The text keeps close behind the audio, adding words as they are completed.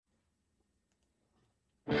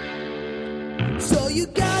you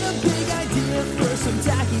got a big idea for some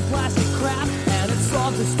tacky plastic crap, and it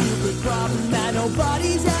solves a stupid problem that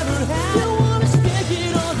nobody's ever had. You wanna stick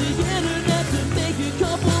it on the internet to make a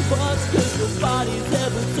couple bucks, cause nobody's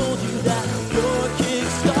ever told you that your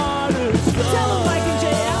Kickstarter sucks. Tell them Mike and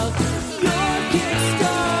JL, your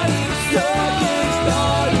Kickstarter sucks. Your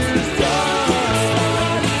Kickstarter sucks.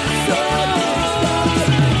 Your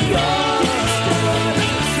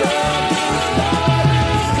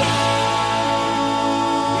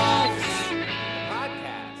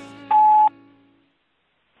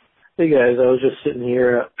Hey guys, I was just sitting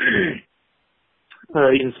here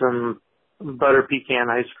eating some butter pecan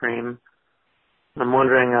ice cream. I'm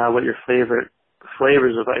wondering what your favorite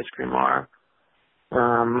flavors of ice cream are.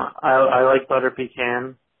 I like butter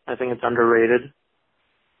pecan. I think it's underrated.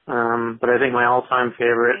 But I think my all-time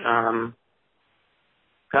favorite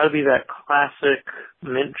got to be that classic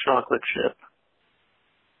mint chocolate chip.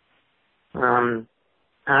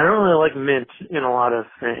 I don't really like mint in a lot of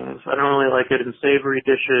things. I don't really like it in savory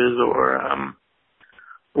dishes or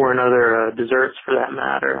in other desserts for that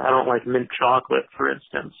matter. I don't like mint chocolate, for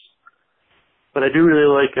instance. But I do really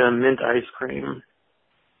like mint ice cream.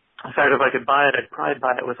 In fact, if I could buy it, I'd probably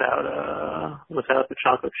buy it without the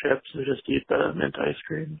chocolate chips and just eat the mint ice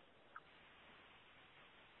cream.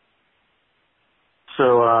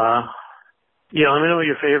 So, yeah, let me know what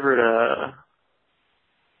your favorite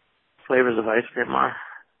flavors of ice cream are.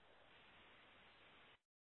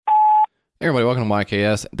 Hey everybody, welcome to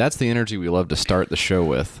YKS. That's the energy we love to start the show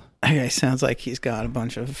with. That guy sounds like he's got a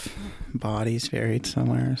bunch of bodies buried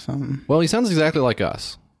somewhere or something. Well, he sounds exactly like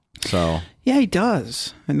us. So yeah, he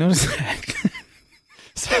does. I noticed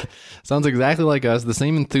that. Sounds exactly like us. The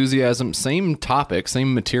same enthusiasm, same topic,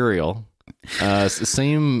 same material,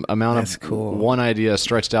 same amount That's of cool. one idea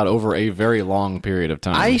stretched out over a very long period of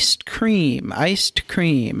time. Iced cream. I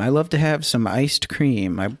love to have some iced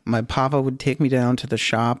cream. My papa would take me down to the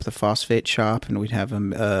shop, the phosphate shop, and we'd have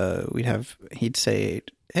him. He'd say,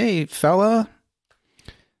 "Hey, fella,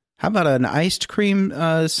 how about an iced cream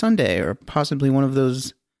sundae, or possibly one of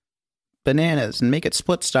those bananas, and make it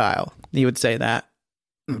split style?" He would say that.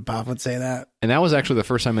 Bob would say that. And that was actually the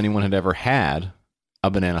first time anyone had ever had a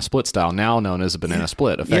banana split style, now known as a banana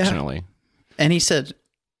split, affectionately. Yeah. And he said,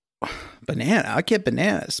 "Banana? I'll get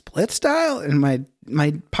banana split style?" And my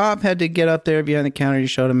pop had to get up there behind the counter. He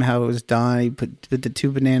showed him how it was done. He put the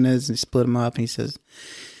two bananas and split them up. And he says,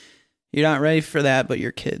 "You're not ready for that, but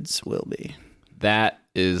your kids will be." That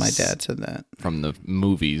is... My dad said that. From the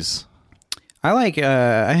movies. I like,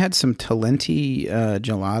 I had some Talenti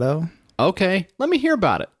gelato. Okay, let me hear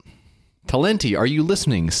about it. Talenti, are you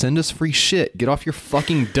listening? Send us free shit. Get off your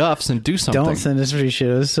fucking duffs and do something. Don't send us free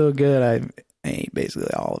shit. It was so good. I ate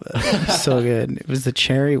basically all of it. It was so good. It was the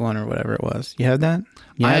cherry one or whatever it was. You had that?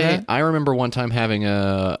 I remember one time having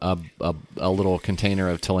a little container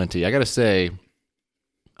of Talenti. I got to say,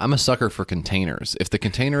 I'm a sucker for containers. If the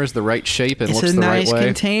container is the right shape and looks the right way. It's a nice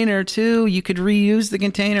container, too. You could reuse the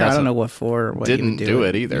container. I don't know what for. Or what didn't you would do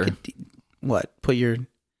it either. What? Put your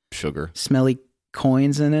sugar, smelly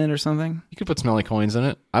coins in it or something? You could put smelly coins in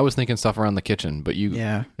it. I was thinking stuff around the kitchen, but if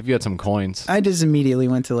you had some coins. I just immediately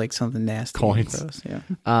went to like something nasty. Coins. Gross, yeah.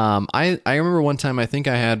 I remember one time, I think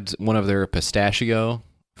I had one of their pistachio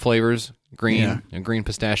flavors, a green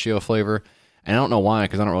pistachio flavor. And I don't know why,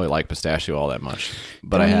 because I don't really like pistachio all that much.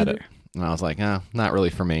 But I had it. And I was like, not really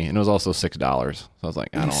for me. And it was also $6. So I was like,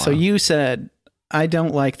 I don't know. So you said, "I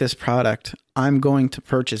don't like this product. I'm going to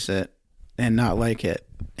purchase it and not like it.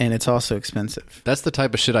 And it's also expensive." That's the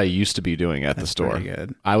type of shit I used to be doing at the store. Pretty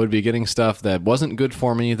good. I would be getting stuff that wasn't good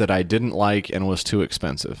for me, that I didn't like, and was too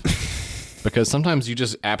expensive. Because sometimes you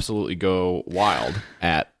just absolutely go wild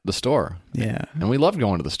at the store. Yeah. And we love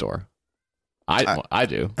going to the store. I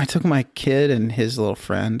do. I took my kid and his little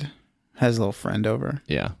friend over.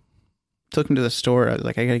 Yeah. Took him to the store. I was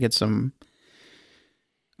like, I got to get some...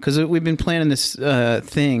 Because we've been planning this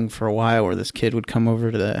thing for a while where this kid would come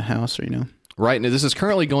over to the house, Right. Now, this is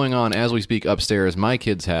currently going on as we speak upstairs. My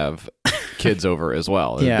kids have kids over as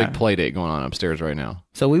well. There's a big play date going on upstairs right now.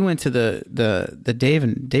 So we went to the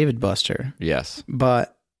David Buster. Yes.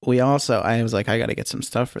 But I was like, I got to get some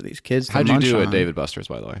stuff for these kids to How'd you do on. at David Buster's,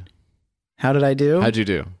 by the way? How did I do? How'd you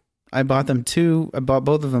do? I bought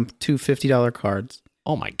both of them two $50 cards.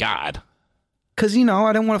 Oh my God. Because, I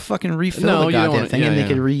don't want to fucking refill the goddamn thing, and they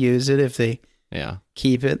could reuse it if they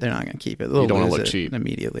keep it. They're not going to keep it. You don't want to look cheap.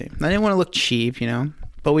 Immediately. I didn't want to look cheap,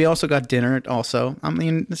 But we also got dinner also. I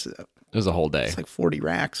mean, it was a whole day. It's like 40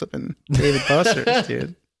 racks up in David Buster's,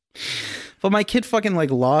 dude. But my kid fucking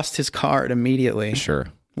lost his card immediately. Sure.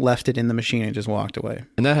 Left it in the machine and just walked away.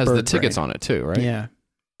 And that has the tickets on it too, right? Yeah.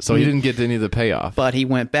 So he didn't get any of the payoff. But he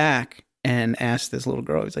went back and asked this little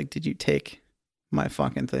girl, he's like, did you take my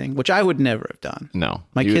fucking thing? Which I would never have done. No.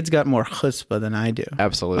 My kid's got more chutzpah than I do.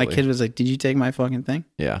 Absolutely. My kid was like, did you take my fucking thing?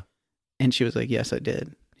 Yeah. And she was like, yes, I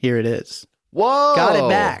did. Here it is. Whoa. Got it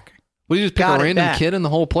back. Would you just pick a random kid in the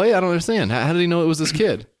whole play? I don't understand. How did he know it was this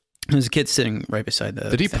kid? There was a kid sitting right beside the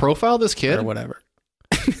Did he profile this kid? or whatever?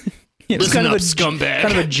 Listen up, scumbag.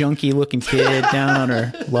 Kind of a junky looking kid down on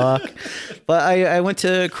her luck. But I went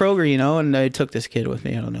to Kroger, and I took this kid with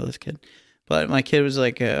me. I don't know this kid. But my kid was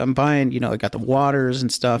like, I'm buying, I got the waters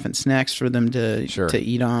and stuff and snacks for them to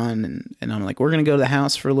eat on. And I'm like, we're going to go to the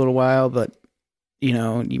house for a little while, but, you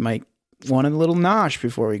might want a little nosh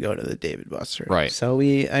before we go to the David Buster. Right. So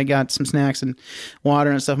I got some snacks and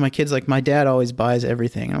water and stuff. My kid's like, my dad always buys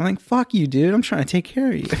everything. And I'm like, fuck you, dude. I'm trying to take care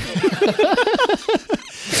of you.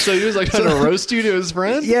 So he was like trying to roast you to his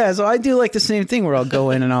friend? Yeah, so I do like the same thing where I'll go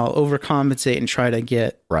in and I'll overcompensate and try to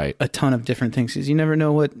get a ton of different things because you never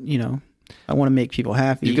know what, I want to make people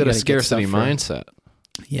happy. You've got a scarcity mindset.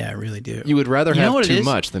 Yeah, I really do. You would rather have too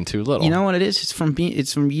much than too little. You know what it is? It's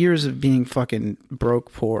from years of being fucking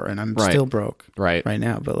broke poor, and I'm still broke right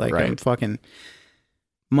now. But I'm fucking,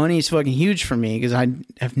 money's fucking huge for me because I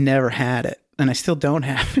have never had it. And I still don't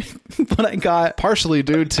have it, but I got partially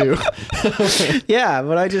due to. Yeah,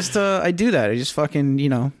 but I just I do that. I just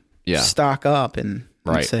fucking stock up and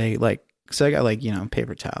say so I got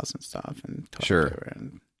paper towels and stuff and toilet paper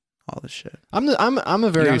and all this shit. I'm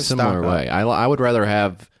a very similar way. I would rather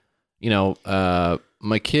have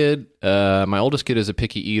my kid. My oldest kid is a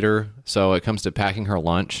picky eater, so it comes to packing her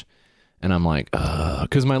lunch, and I'm like,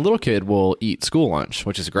 because my little kid will eat school lunch,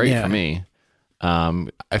 which is great for me.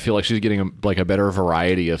 I feel like she's getting a better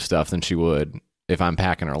variety of stuff than she would if I'm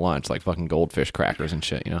packing her lunch, like fucking goldfish crackers and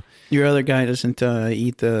shit, Your other guy doesn't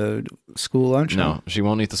eat the school lunch? No, she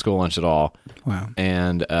won't eat the school lunch at all. Wow.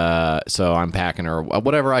 And so I'm packing her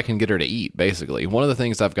whatever I can get her to eat, basically. One of the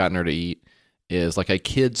things I've gotten her to eat is like a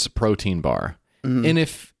kid's protein bar. Mm. And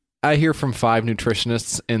if I hear from 5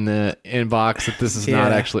 nutritionists in the inbox that this is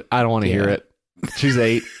not actually, I don't want to hear it. She's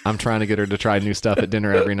 8. I'm trying to get her to try new stuff at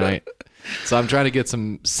dinner every night. So I'm trying to get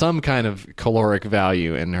some kind of caloric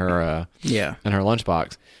value in her in her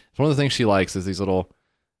lunchbox. One of the things she likes is these little,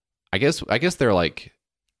 I guess they're like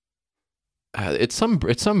it's some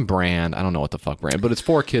brand. I don't know what the fuck brand, but it's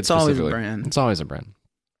for kids specifically. Always a brand. It's always a brand.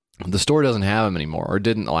 The store doesn't have them anymore, or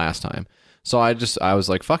didn't the last time. So I was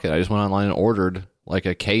like, fuck it. I just went online and ordered like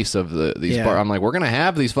a case of these bars. I'm like, we're gonna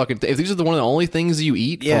have these fucking. If these are one of the only things you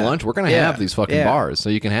eat for lunch, we're gonna have these fucking bars, so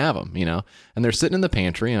you can have them, And they're sitting in the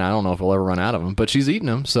pantry, and I don't know if we'll ever run out of them. But she's eating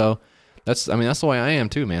them, so that's the way I am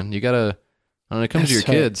too, man. You gotta. When it comes to your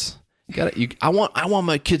kids, I want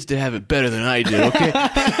my kids to have it better than I do. Okay.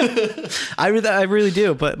 I really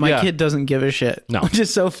do, but my kid doesn't give a shit. No, which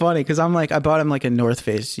is so funny because I'm like, I bought him like a North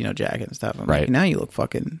Face, jacket and stuff. I'm like, now you look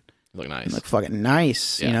fucking. You look nice. You look fucking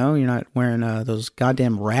nice. You're not wearing those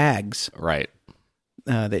goddamn rags. Right.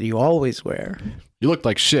 That you always wear. You look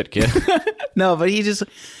like shit, kid. No, but he just.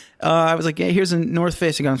 I was like, yeah, here's a North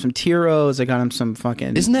Face. I got him some Tiros. I got him some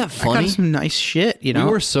fucking. Isn't that funny? I got him some nice shit. We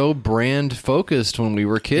were so brand focused when we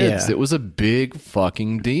were kids. Yeah. It was a big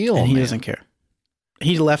fucking deal. And he doesn't care.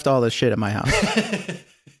 He left all this shit at my house.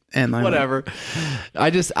 And whatever.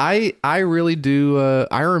 I really do.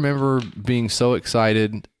 I remember being so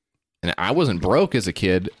excited. And I wasn't broke as a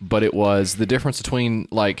kid, but it was the difference between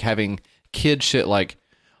like having kid shit like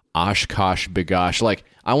Oshkosh Bigosh. Like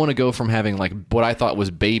I want to go from having like what I thought was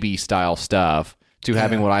baby style stuff to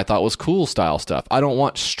having what I thought was cool style stuff. I don't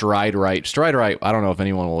want Stride Right. Stride Right, I don't know if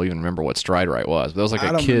anyone will even remember what Stride Right was, but that was like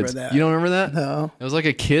a kid's. You don't remember that? No. It was like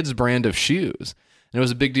a kid's brand of shoes. And it was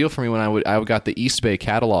a big deal for me when I got the East Bay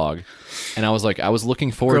catalog, and I was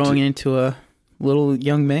looking forward growing into a little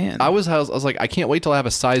young man. I was like, I can't wait till I have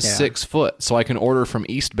a size 6 foot so I can order from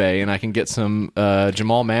East Bay and I can get some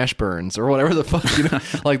Jamal Mashburns or whatever the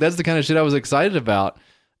fuck, like that's the kind of shit I was excited about.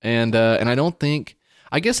 And I don't think,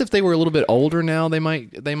 I guess if they were a little bit older now, they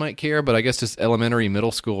might care, but I guess just elementary,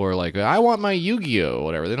 middle school or like, I want my Yu-Gi-Oh or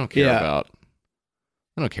whatever. They don't care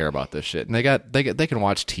about this shit. And they can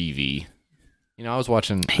watch TV. I was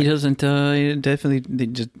watching. He doesn't, definitely, they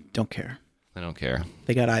just don't care. They don't care.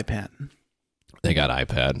 They got iPad.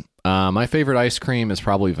 My favorite ice cream is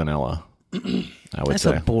probably vanilla. I would say.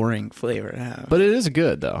 That's a boring flavor to have. But it is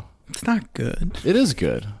good, though. It's not good. It is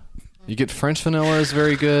good. You get French vanilla is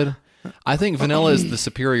very good. I think vanilla is the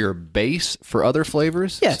superior base for other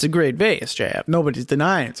flavors. Yeah, it's a great base, Jab. Nobody's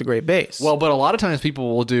denying it's a great base. Well, but a lot of times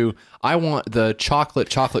people will do, I want the chocolate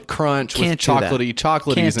crunch with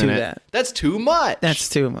chocolatey in it. That's too much. That's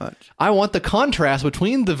too much. I want the contrast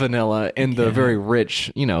between the vanilla and the very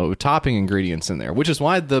rich, topping ingredients in there, which is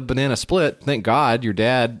why the banana split, thank God your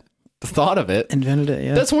dad thought of it. Invented it,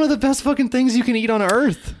 yeah. That's one of the best fucking things you can eat on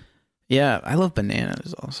earth. Yeah, I love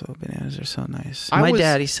bananas also. Bananas are so nice. My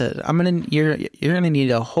daddy said, you're gonna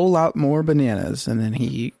need a whole lot more bananas, and then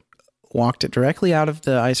he walked it directly out of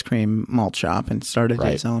the ice cream malt shop and started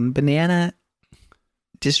his own banana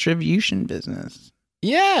distribution business.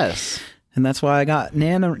 Yes. And that's why I got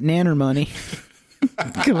nanner money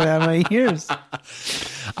coming out of my ears.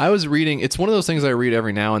 I was reading, it's one of those things I read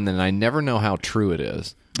every now and then, and I never know how true it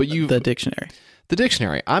is. But the dictionary. The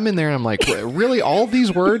dictionary. I'm in there and I'm like, really? All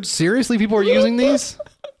these words? Seriously? People are using these?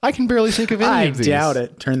 I can barely think of any of these. I doubt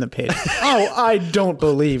it. Turn the page. Oh, I don't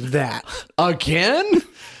believe that. Again?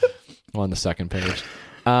 On the second page.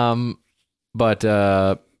 But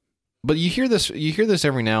you hear this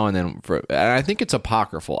every now and then. And I think it's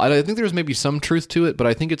apocryphal. I think there's maybe some truth to it, but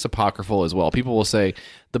I think it's apocryphal as well. People will say,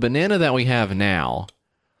 the banana that we have now,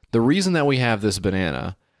 the reason that we have this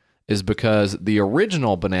banana is because the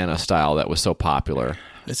original banana style that was so popular.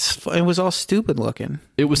 It was all stupid looking.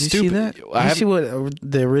 It was stupid. You see that? You see what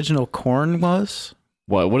the original corn was?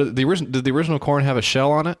 What did the original corn have a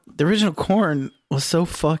shell on it? The original corn was so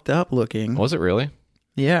fucked up looking. Was it really?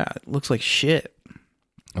 Yeah, it looks like shit.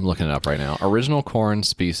 I'm looking it up right now. Original corn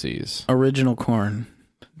species. Original corn.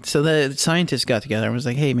 So the scientists got together and was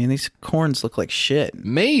like, "Hey, man, these corns look like shit."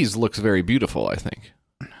 Maize looks very beautiful, I think.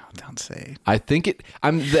 Don't say. I think it.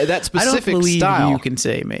 That specific I don't believe style. You can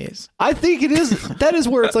say maize. I think it is. That is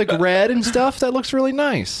where it's like red and stuff. That looks really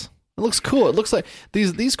nice. It looks cool. It looks like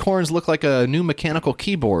these corns look like a new mechanical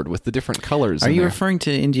keyboard with the different colors. Are you referring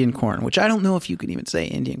to Indian corn? Which I don't know if you can even say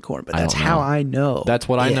Indian corn, but that's how I know. That's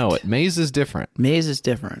what I know. It maize is different. Maize is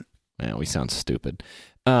different. Man, we sound stupid.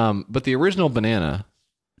 But the original banana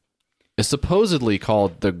is supposedly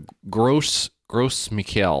called the Gros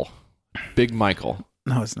Michael, Big Michael.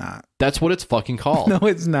 No, it's not. That's what it's fucking called. No,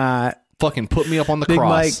 it's not. Fucking put me up on the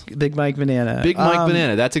cross. Big Mike banana. Big Mike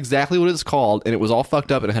banana. That's exactly what it's called, and it was all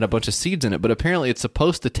fucked up and it had a bunch of seeds in it. But apparently, it's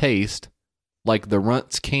supposed to taste like the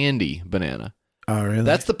Runts candy banana. Oh, really?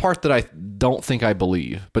 That's the part that I don't think I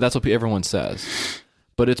believe, but that's what everyone says.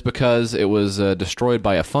 But it's because it was destroyed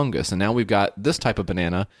by a fungus, and now we've got this type of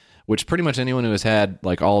banana, which pretty much anyone who has had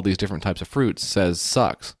like all these different types of fruits says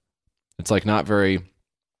sucks. It's like not very.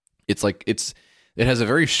 It's like It has a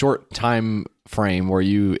very short time frame where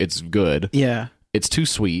it's good. Yeah. It's too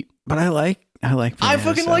sweet. But I like I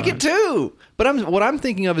fucking like it too. But what I'm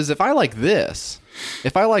thinking of is if I like this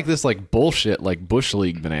like bullshit like Bush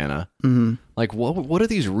League banana, like what are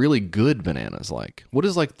these really good bananas like? What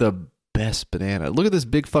is like the best banana? Look at this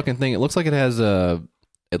big fucking thing. It looks like it has the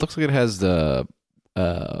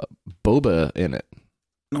boba in it.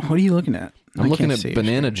 What are you looking at? I'm looking at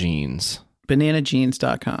Banana Jeans.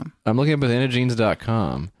 BananaJeans.com. I'm looking at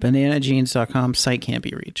BananaJeans.com. BananaJeans.com site can't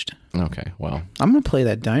be reached. Okay, well. I'm going to play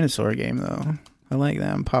that dinosaur game, though. I like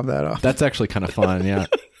that. And pop that off. That's actually kind of fun, yeah.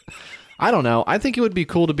 I don't know. I think it would be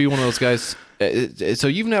cool to be one of those guys. So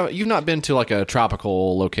you've not been to like a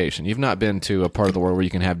tropical location. You've not been to a part of the world where you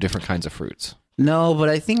can have different kinds of fruits. No, but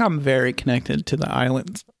I think I'm very connected to the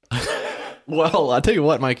islands. Well, I'll tell you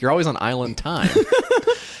what, Mike, you're always on island time.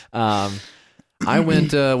 I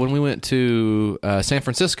went when we went to San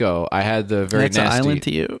Francisco. I had the very nasty. That's an island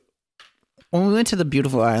to you. When we went to the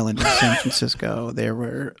beautiful island of San Francisco, there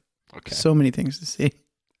were so many things to see.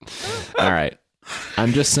 All right,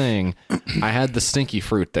 I'm just saying, I had the stinky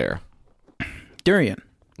fruit there. Durian.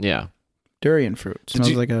 Yeah, durian fruit.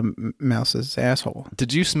 Smells like a mouse's asshole.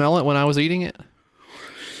 Did you smell it when I was eating it?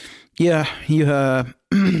 Yeah, you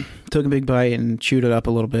took a big bite and chewed it up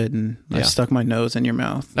a little bit, and I stuck my nose in your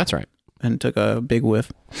mouth. That's right. And took a big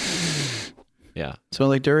whiff. Yeah.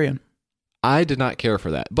 Smelled like durian. I did not care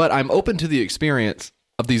for that, but I'm open to the experience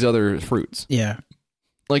of these other fruits. Yeah.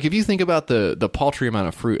 Like if you think about the paltry amount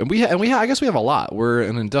of fruit, and I guess we have a lot. We're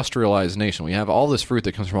an industrialized nation. We have all this fruit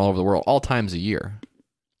that comes from all over the world, all times a year.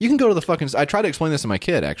 You can go to the fucking. I try to explain this to my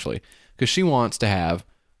kid actually, because she wants to have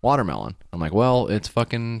watermelon. I'm like, well, it's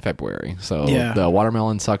fucking February, so the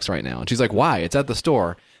watermelon sucks right now. And she's like, why? It's at the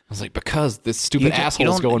store. I was like, because this stupid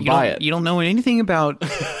asshole's go and buy it. You don't know anything about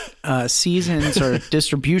seasons or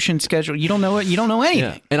distribution schedule. You don't know it. You don't know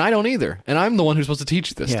anything. Yeah. And I don't either. And I'm the one who's supposed to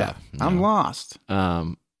teach this stuff. I'm lost.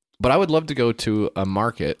 But I would love to go to a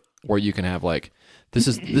market where you can have like This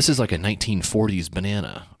is like a 1940s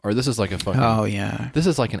banana, or this is like a fucking. Oh yeah. This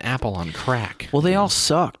is like an apple on crack. Well, they all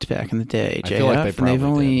sucked back in the day, I JF. feel like they and they've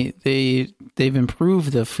probably they've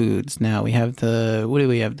improved the foods now. We have what do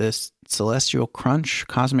we have? This Celestial Crunch,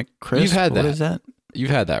 Cosmic Crisp. You've had that. What is that? You've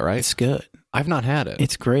had that, right? It's good. I've not had it.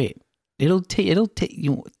 It's great. It'll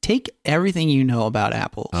take everything you know about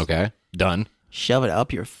apples. Okay, done. Shove it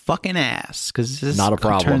up your fucking ass because this Not a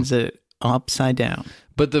problem. turns it upside down.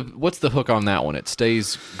 But what's the hook on that one? It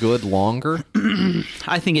stays good longer?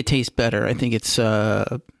 I think it tastes better. I think it's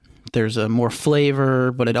there's a more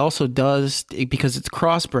flavor, but it also does because it's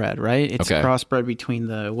crossbred, right? It's Okay. crossbred between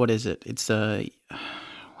what is it? It's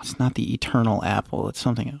it's not the eternal apple. It's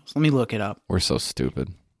something else. Let me look it up. We're so stupid.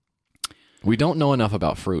 We don't know enough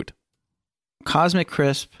about fruit. Cosmic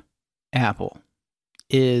Crisp apple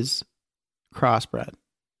is crossbred.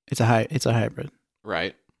 It's a hybrid.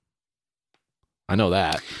 Right. I know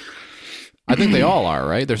that. I think they all are,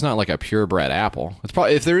 right? There's not like a purebred apple. It's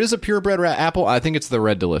probably if there is a purebred apple, I think it's the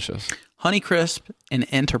Red Delicious. Honeycrisp and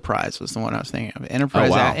Enterprise was the one I was thinking of.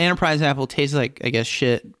 Enterprise, Oh, wow. Enterprise apple tastes like, I guess,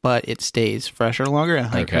 shit, but it stays fresher longer. And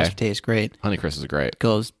Honeycrisp tastes great. Honeycrisp is great.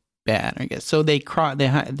 Goes bad, I guess. So they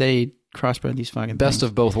crossbred these fucking Best things.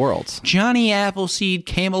 of both worlds. Johnny Appleseed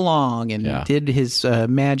came along and did his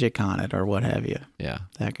magic on it or what have you. Yeah.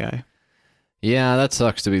 That guy. Yeah, that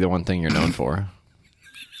sucks to be the one thing you're known for.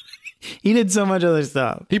 He did so much other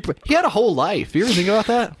stuff. He had a whole life. You ever think about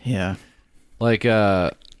that? Yeah.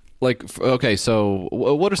 Okay, so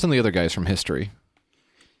what are some of the other guys from history?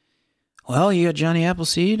 Well, you got Johnny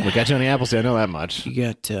Appleseed. We got Johnny Appleseed. I know that much. You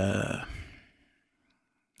got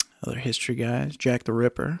other history guys. Jack the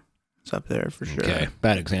Ripper. It's up there for sure. Okay,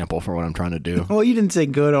 bad example for what I'm trying to do. Well, you didn't say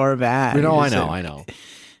good or bad. No, You I just know, said I know.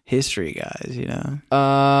 History guys, you know.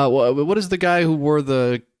 What is the guy who wore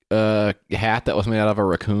the hat that was made out of a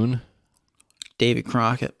raccoon? David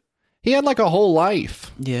Crockett. He had like a whole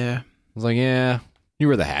life. Yeah. I was like, yeah, you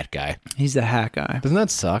were the hat guy. He's the hat guy. Doesn't that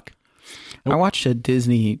suck? I watched a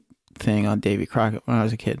Disney thing on Davy Crockett when I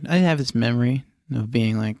was a kid. I have this memory of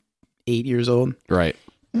being like 8 years old, Right.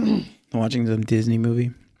 watching some Disney movie.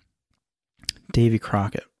 Davy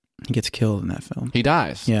Crockett. He gets killed in that film. He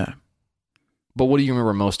dies. Yeah. But what do you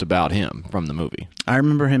remember most about him from the movie? I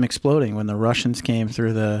remember him exploding when the Russians came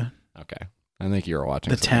through the Okay. I think you were watching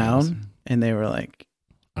the something else. town and they were like,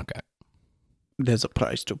 Okay. there's a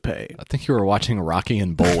price to pay. I think you were watching Rocky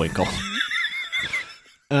and Bullwinkle.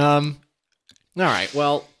 All right.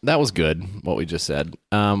 Well, that was good, what we just said.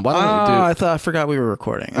 Why don't we do... I forgot we were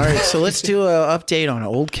recording. All right, so let's do an update on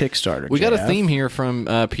old Kickstarter. We got a JF. theme here from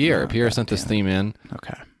Pierre. Pierre sent this theme in.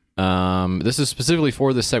 Okay. This is specifically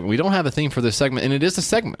for this segment. We don't have a theme for this segment, and it is a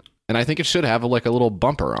segment. And I think it should have a little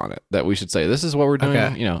bumper on it that we should say, this is what we're doing,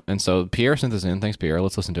 Okay. you know. And so Pierre sent this in. Thanks, Pierre.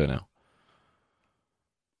 Let's listen to it now.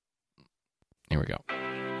 Here we go.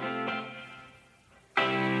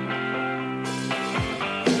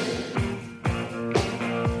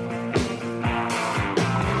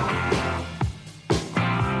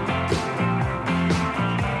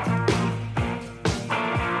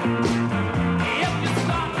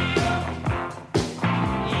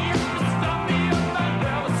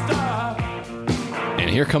 And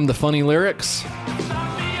here come the funny lyrics.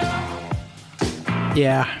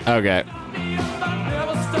 Yeah. Okay.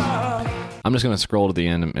 I'm just going to scroll to the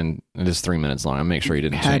end, and it is 3 minutes long. I'll make sure you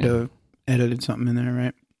didn't Had change to edited something in there,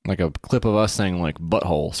 right? like a clip of us saying like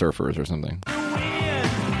butthole surfers or something.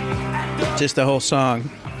 Just the whole song.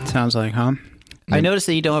 Sounds like, huh? I noticed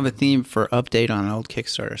that you don't have a theme for update on an old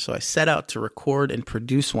Kickstarter, so I set out to record and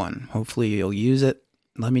produce one. Hopefully you'll use it.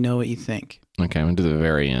 Let me know what you think. Okay, I'm going to do the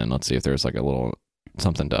very end. Let's see if there's like a little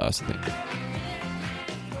something to us.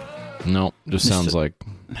 No, just sounds like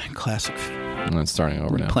Classic. it's starting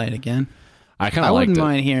over now. Play it again. I kind I of liked wouldn't it.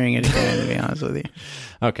 mind hearing it again, to be honest with you.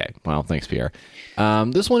 Okay, well, thanks, Pierre.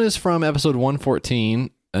 This one is from episode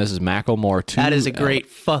 114. This is Macklemore 2. That is a great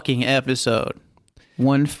fucking episode.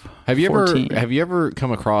 Have you ever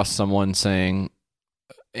come across someone saying,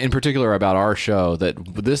 in particular about our show, that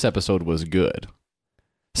this episode was good?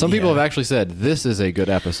 Some people have actually said this is a good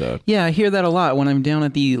episode. Yeah, I hear that a lot when I'm down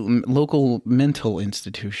at the local mental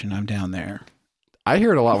institution. I'm down there. I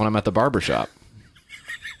hear it a lot when I'm at the barbershop.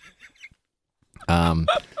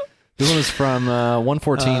 This one is from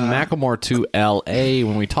 114 Macklemore to L.A.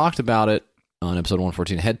 When we talked about it on episode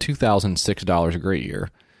 114, it had $2,006, a great year.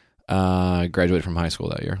 Graduated from high school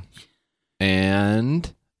that year.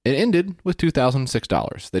 And it ended with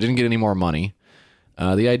 $2,006. They didn't get any more money.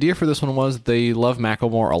 The idea for this one was they love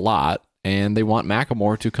Macklemore a lot, and they want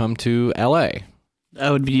Macklemore to come to L.A. That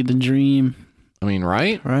would be the dream, I mean,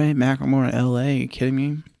 right? right? Macklemore in L.A. Are you kidding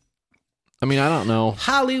me? I mean, I don't know.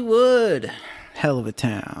 Hollywood, hell of a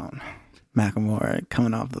town. Macklemore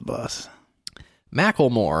coming off the bus.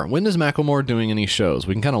 Macklemore. When is Macklemore doing any shows?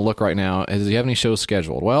 We can kind of look right now. Does he have any shows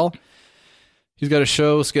scheduled? Well, he's got a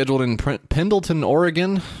show scheduled in Pendleton,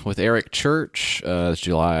 Oregon with Eric Church. It's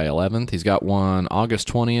July 11th. He's got one August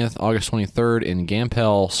 20th, August 23rd in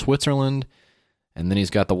Gampel, Switzerland. And then he's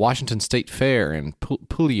got the Washington State Fair in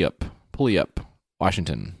Puyallup,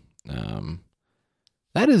 Washington.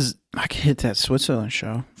 That is... I could hit that Switzerland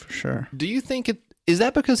show for sure. Do you think is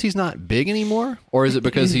that because he's not big anymore? Or is it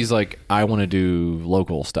because he's like, I want to do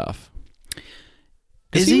local stuff?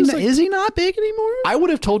 Is he not big anymore? I would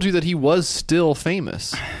have told you that he was still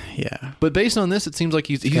famous. Yeah. But based on this, it seems like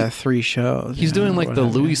he's got 3 shows. He's doing like the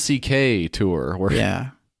Louis C.K. tour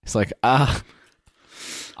where it's like, I'll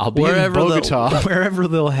be in Bogota. Wherever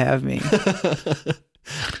they'll have me.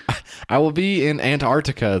 I will be in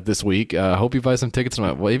Antarctica this week. Hope you buy some tickets.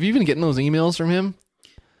 Have you been getting those emails from him?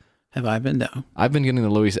 Have I been? No. I've been getting the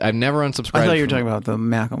Louis. I've never unsubscribed. I thought you were talking about the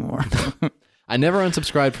Macklemore. I never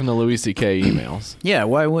unsubscribed from the Louis C.K. emails. Yeah,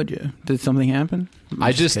 why would you? Did something happen?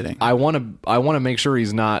 I'm just kidding. I want to make sure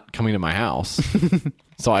he's not coming to my house.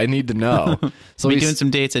 So I need to know. So he's doing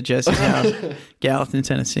some dates at Jesse's house, Gallatin,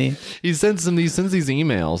 Tennessee. He sends these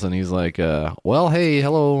emails, and he's like, "Well, hey,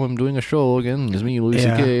 hello, I'm doing a show again. It's me, Louis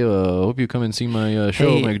C.K. Hope you come and see my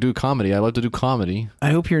show. I do comedy. I love to do comedy.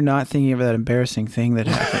 I hope you're not thinking of that embarrassing thing that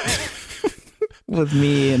happened with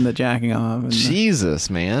me and the jacking off. And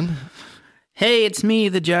Jesus, man." Hey, it's me,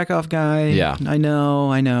 the jack-off guy. Yeah. I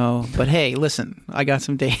know. But hey, listen, I got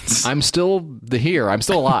some dates. I'm still here. I'm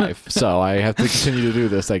still alive. So I have to continue to do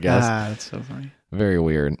this, I guess. That's so funny. Very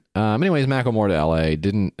weird. Anyways, Macklemore to L.A.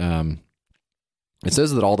 didn't... it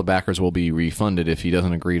says that all the backers will be refunded if he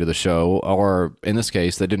doesn't agree to the show. Or, in this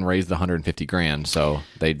case, they didn't raise the $150,000. So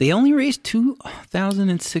they only raised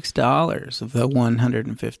 $2,006 of the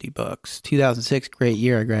 $150. 2006, great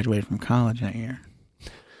year. I graduated from college that year.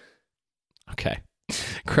 Okay.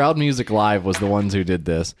 Crowd Music Live was the ones who did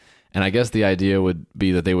this. And I guess the idea would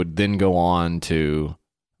be that they would then go on to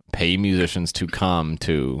pay musicians to come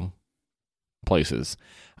to places.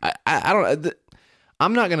 I don't...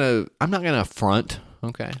 I'm not gonna front,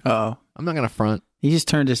 okay? Uh-oh. I'm not gonna front. He just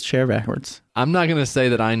turned his chair backwards. I'm not gonna say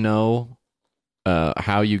that I know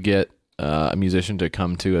how you get a musician to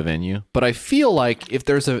come to a venue, but I feel like if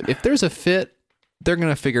there's a fit, they're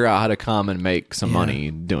gonna figure out how to come and make some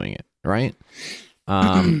money doing it, right?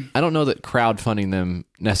 I don't know that crowdfunding them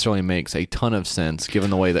necessarily makes a ton of sense, given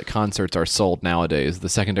the way that concerts are sold nowadays. The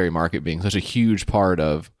secondary market being such a huge part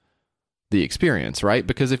of the experience, right?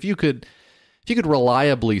 Because if you could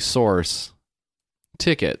reliably source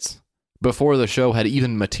tickets before the show had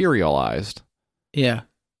even materialized, that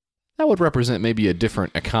would represent maybe a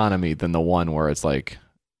different economy than the one where it's like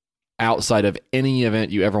outside of any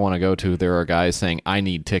event you ever want to go to, there are guys saying, I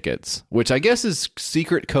need tickets, which I guess is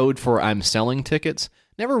secret code for I'm selling tickets.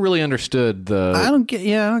 Never really understood the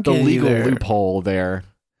legal loophole there,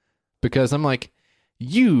 because I'm like,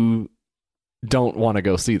 you don't want to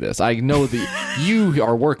go see this. I know that you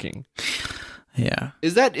are working. Yeah.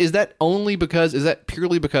 Is that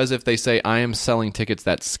purely because if they say I am selling tickets,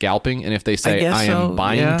 that's scalping, and if they say I am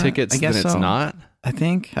buying tickets, then it's not? I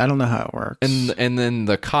think. I don't know how it works. And then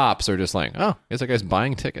the cops are just like, oh, it's that guy's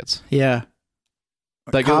buying tickets. Yeah.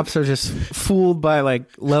 The cops are just fooled by like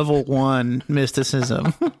level 1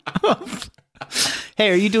 mysticism.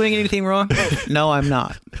 Hey, are you doing anything wrong? No, I'm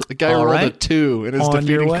not. The guy rolled a 2 and is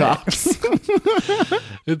defeating cops.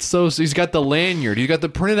 It's so he's got the lanyard. He's got the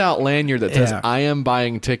printed out lanyard that says I am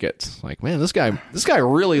buying tickets. Like, man, this guy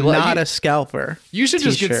really not a scalper. You should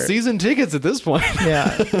just get season tickets at this point.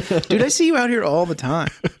 Yeah. Dude, I see you out here all the time.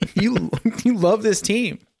 You love this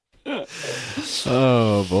team.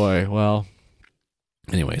 Oh boy. Well,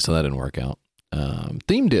 anyway, so that didn't work out.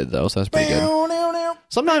 Theme did though, so that's pretty good.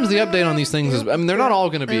 Sometimes the update on these things is, they're not all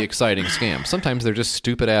going to be exciting scams. Sometimes they're just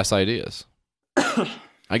stupid ass ideas.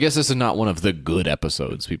 I guess this is not one of the good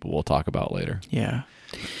episodes people will talk about later. Yeah.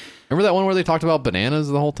 Remember that one where they talked about bananas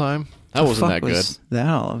the whole time? That wasn't that good. What's that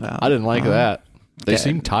all about? I didn't like that. They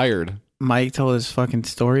seemed tired. Mike told his fucking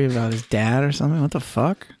story about his dad or something. What the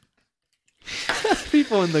fuck?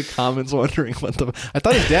 People in the comments wondering I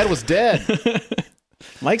thought his dad was dead.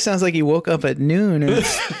 Mike sounds like he woke up at noon and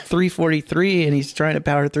it's 3:43 and he's trying to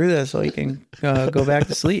power through this so he can go back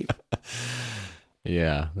to sleep.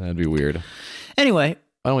 Yeah, that'd be weird. Anyway.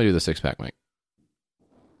 Why don't we do the 6-pack, Mike?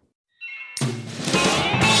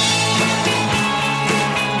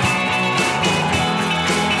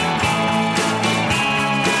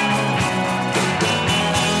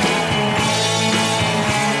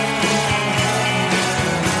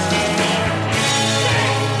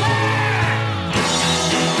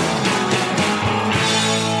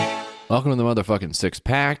 Welcome to the motherfucking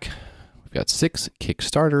 6-pack. We've got 6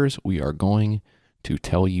 Kickstarters. We are going to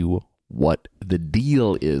tell you what the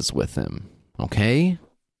deal is with them. Okay?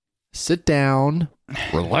 Sit down.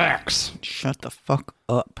 Relax. Shut the fuck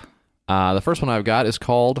up. The first one I've got is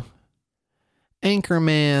called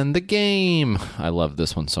Anchorman, the game. I loved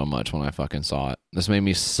this one so much when I fucking saw it. This made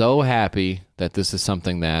me so happy that this is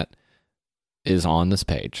something that is on this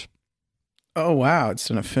page. Oh, wow. It's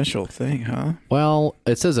an official thing, huh? Well,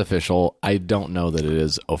 it says official. I don't know that it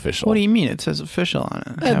is official. What do you mean it says official on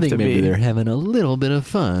it? I think maybe they're having a little bit of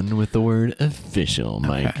fun with the word official,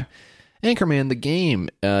 Mike. Okay. Anchorman, the game,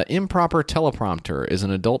 improper teleprompter, is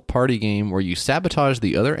an adult party game where you sabotage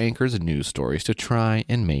the other anchors' news stories to try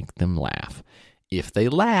and make them laugh. If they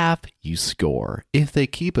laugh, you score. If they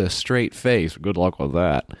keep a straight face, good luck with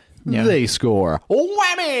that, they score.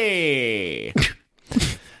 Whammy!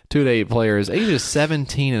 2 to 8 players, ages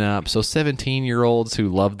 17 and up. So 17-year-olds who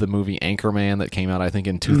loved the movie Anchorman that came out, I think,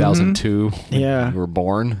 in 2002. Mm-hmm. Yeah. You were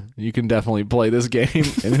born. You can definitely play this game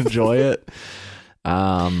and enjoy it.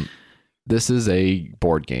 This is a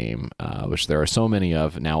board game, which there are so many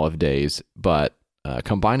of nowadays, but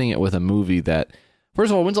combining it with a movie that,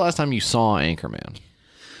 first of all, when's the last time you saw Anchorman?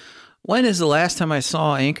 When is the last time I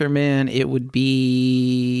saw Anchorman? It would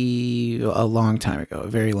be a long time ago, a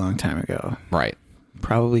very long time ago. Right.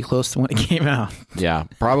 Probably close to when it came out. Yeah,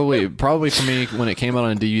 probably for me when it came out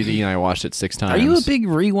on DVD and I watched it 6 times. Are you a big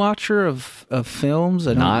rewatcher of films?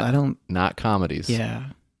 Not comedies. Yeah.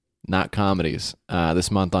 Not comedies. This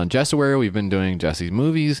month on Jessuary, we've been doing Jesse's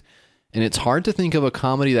movies, and it's hard to think of a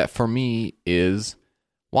comedy that for me is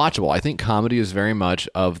watchable. I think comedy is very much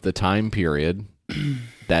of the time period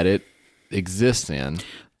that it exists in.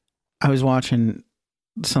 I was watching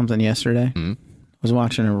something yesterday. Mm-hmm. I was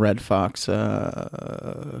watching a Red Fox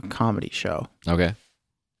comedy show. Okay.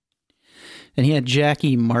 And he had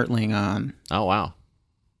Jackie Martling on Oh, wow.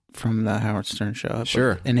 from the Howard Stern show.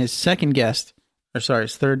 Sure. And his second guest, his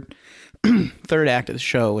third act of the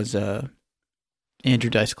show was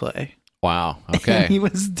Andrew Dice Clay. Wow. Okay. And he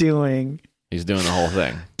was doing He's doing the whole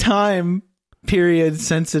thing. time period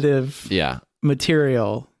sensitive Yeah.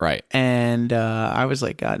 material. Right. And I was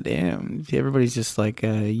like, God damn, everybody's just like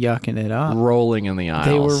yucking it up. Rolling in the aisles.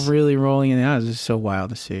 They were really rolling in the aisles. It's so wild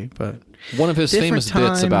to see. But one of his different famous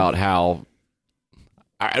bits time. about how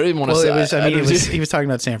I don't even want to say. He was talking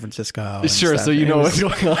about San Francisco. and Sure. stuff. So you It know was-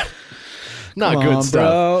 what's going on. Not Come good on,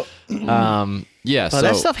 stuff. bro. Yeah. But So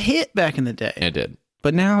that stuff hit back in the day. it did.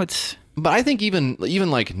 But now it's But I think even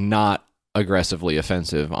like not aggressively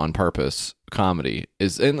offensive on purpose comedy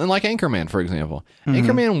is, and like Anchorman, for example.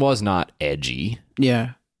 Anchorman was not edgy.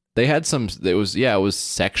 yeah. They had some. It was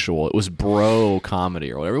sexual. It was bro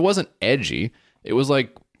comedy or whatever. It wasn't edgy. It was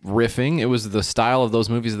like riffing. It was the style of those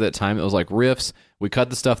movies at that time. It was like riffs. We cut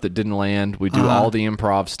the stuff that didn't land. We do all the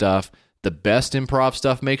improv stuff. The best improv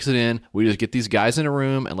stuff makes it in. We just get these guys in a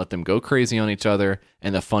room and let them go crazy on each other.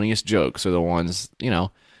 And the funniest jokes are the ones, and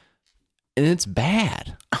it's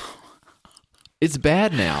bad. It's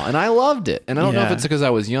bad now. And I loved it. And I don't know if Yeah. it's because I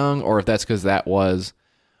was young or if that's because that was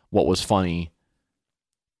what was funny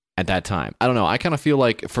at that time. I don't know. I kind of feel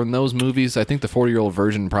like from those movies, I think the 40-year-old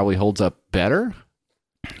version probably holds up better.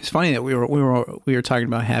 It's funny that we were talking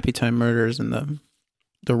about Happy Time Murders and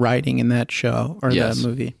the writing in that show or Yes. that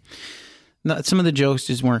movie. No, some of the jokes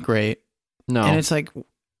just weren't great. No. And it's like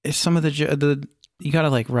some of the you got to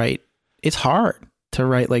like write. It's hard to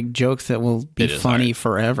write like jokes that will be It is funny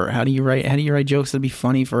forever. How do you write jokes that be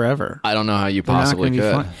funny forever? I don't know how you They're not possibly gonna be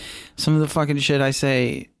could. fun. Some of the fucking shit I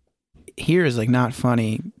say here is like not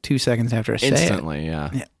funny 2 seconds after I say Instantly, yeah.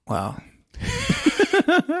 it. Yeah, well,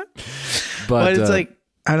 But it's like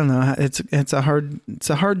I don't know. It's a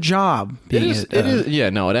hard job. it is. Yeah,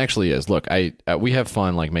 no, it actually is. Look, we have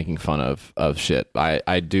fun like making fun of shit.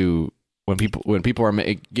 I do when people are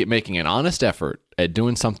making an honest effort at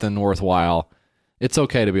doing something worthwhile. It's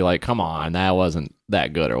okay to be like, come on, that wasn't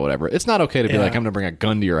that good or whatever. It's not okay to be like, I'm going to bring a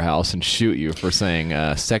gun to your house and shoot you for saying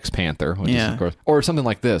Sex Panther, which is, of course, or something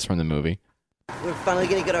like this from the movie. We're finally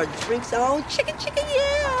gonna get our drinks on. Chicken,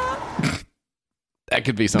 yeah. That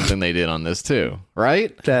could be something they did on this too,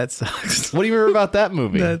 right? That sucks. What do you remember about that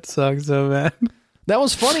movie? That sucks so bad. That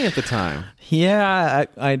was funny at the time. Yeah,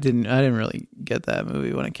 I didn't really get that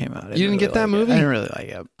movie when it came out. You didn't get that movie? I didn't really like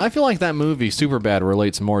it. I feel like that movie, Superbad,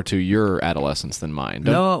 relates more to your adolescence than mine.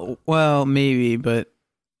 No, well, maybe, but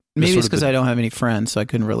maybe sort it's of because the- I don't have any friends, so I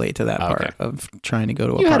couldn't relate to that part Okay. of trying to go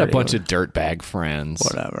to a You party. had a bunch or of dirtbag friends.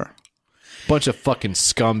 whatever. Bunch of fucking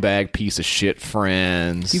scumbag piece of shit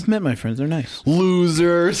friends. You've met my friends; they're nice.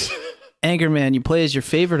 Losers. Anchorman, you play as your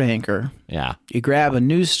favorite anchor. Yeah. You grab a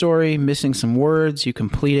news story, missing some words. You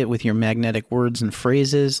complete it with your magnetic words and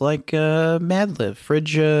phrases like Mad Lib,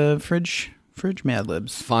 fridge Mad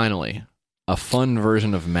Libs. Finally, a fun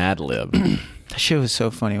version of Mad Lib. That shit was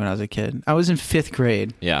so funny when I was a kid. I was in 5th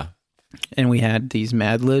grade. Yeah. And we had these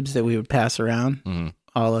Mad Libs that we would pass around. Mm-hmm.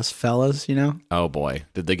 All us fellas, you know? Oh, boy.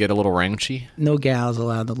 Did they get a little raunchy? No gals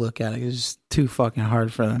allowed to look at it. It was just too fucking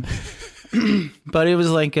hard for them. But it was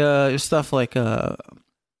like it was stuff like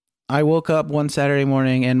I woke up one Saturday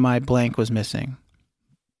morning and my blank was missing.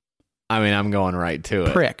 I mean, I'm going right to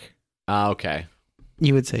it. Prick. Okay.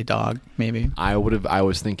 You would say dog, maybe. I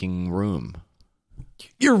was thinking room.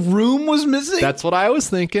 Your room was missing? That's what I was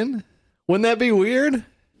thinking. Wouldn't that be weird?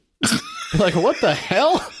 Like, what the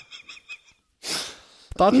hell?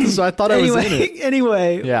 I thought I was in it.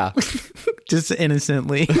 Anyway. Yeah. Just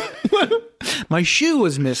innocently. My shoe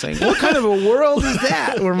was missing. What kind of a world is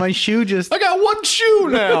that? Where my shoe just... I got one shoe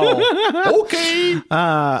now. Okay.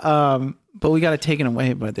 But we got it taken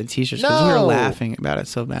away by the teachers because we were laughing about it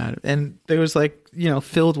so bad. And there was like,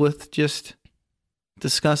 filled with just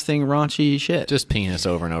disgusting, raunchy shit. Just penis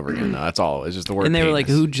over and over again, though. That's all. It's just the word And they were penis.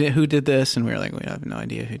 like, who did this? And we were like, we have no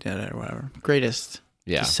idea who did it or whatever. Greatest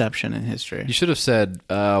deception in history. You should have said,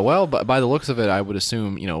 well, by the looks of it, I would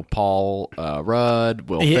assume, Paul Rudd,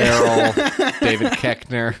 Will Ferrell, David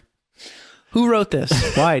Koechner. Who wrote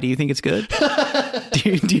this? Why? Do you think it's good?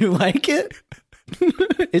 Do you like it?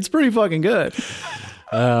 It's pretty fucking good.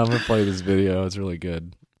 I'm going to play this video. It's really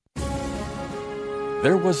good.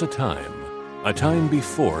 There was a time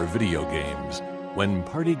before video games, when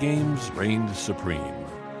party games reigned supreme.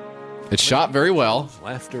 It's shot very well.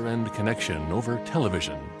 Laughter and connection over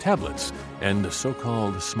television, tablets, and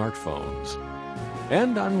so-called smartphones.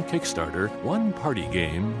 And on Kickstarter, one party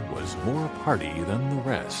game was more party than the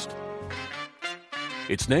rest.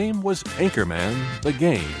 Its name was Anchorman the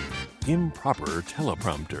Game, Improper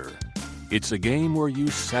Teleprompter. It's a game where you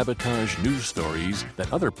sabotage news stories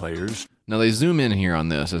that other players... Now they zoom in here on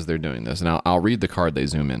this as they're doing this, and I'll read the card they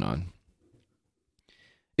zoom in on.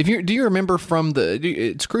 Do you remember from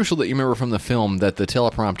it's crucial that you remember from the film that the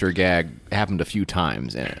teleprompter gag happened a few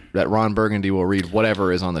times in it. That Ron Burgundy will read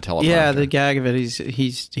whatever is on the teleprompter. Yeah, the gag of it,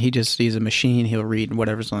 he's a machine. He'll read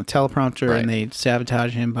whatever's on the teleprompter, Right. and they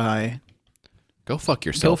sabotage him by... Go fuck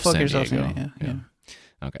yourself, San Diego. San Diego.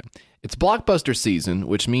 Yeah. Okay. It's blockbuster season,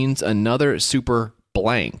 which means another super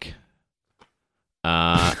blank.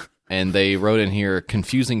 And they wrote in here,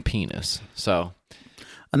 confusing penis. So...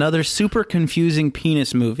 Another super confusing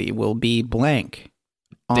penis movie will be blank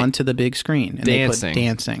onto the big screen. And dancing. They put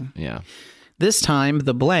dancing. Yeah. This time,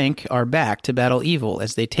 the blank are back to battle evil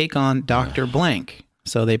as they take on Dr. Blank.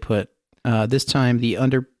 So they put, this time, the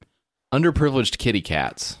underprivileged kitty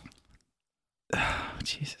cats.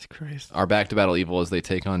 Jesus Christ. Are back to battle evil as they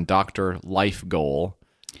take on Dr. Life Goal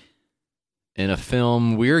in a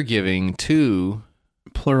film we're giving 2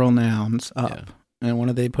 plural nouns up. Yeah. And what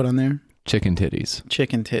did they put on there? Chicken titties.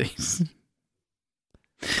 Chicken titties.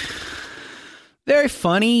 Very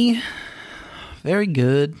funny. Very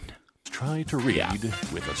good. Try to read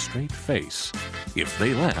with a straight face. If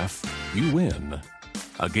they laugh, you win.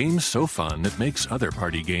 A game so fun it makes other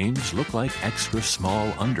party games look like extra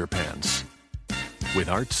small underpants. With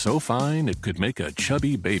art so fine it could make a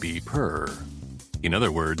chubby baby purr. In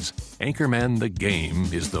other words, Anchorman the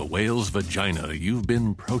Game is the whale's vagina you've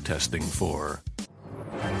been protesting for.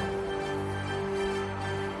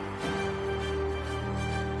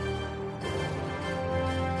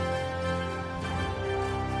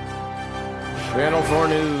 Channel 4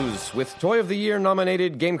 News, with Toy of the Year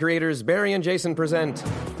nominated game creators Barry and Jason present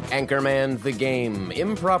Anchorman the Game,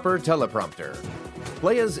 Improper Teleprompter.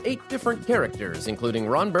 Play as 8 different characters, including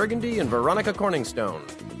Ron Burgundy and Veronica Corningstone,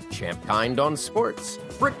 Champ Kind on sports,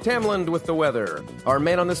 Brick Tamland with the weather, our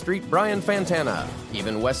man on the street Brian Fantana,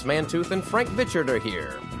 even Wes Mantooth and Frank Vichard are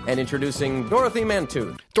here, and introducing Dorothy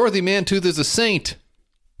Mantooth. Dorothy Mantooth is a saint.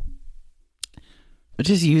 They're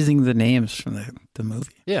just using the names from the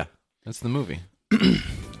movie. Yeah, that's the movie.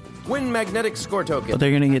 Win magnetic score tokens. But they're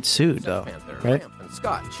going to get sued, though, Panther, right? Lamp, and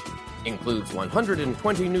Scotch. Includes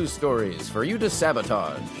 120 news stories for you to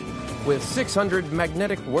sabotage. With 600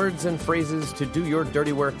 magnetic words and phrases to do your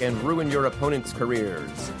dirty work and ruin your opponent's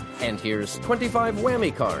careers. And here's 25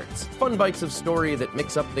 whammy cards, fun bites of story that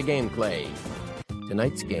mix up the gameplay.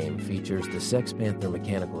 Tonight's game features the Sex Panther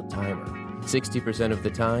mechanical timer. 60% of the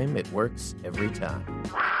time, it works every time.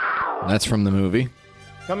 That's from the movie.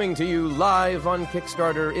 Coming to you live on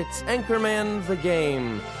Kickstarter, it's Anchorman the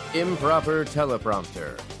Game, Improper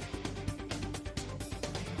Teleprompter.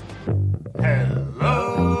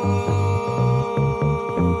 Hello!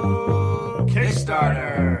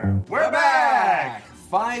 Kickstarter! We're back!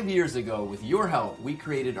 5 years ago, with your help, we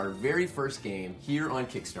created our very first game here on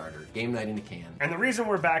Kickstarter, Game Night in a Can. And the reason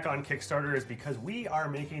we're back on Kickstarter is because we are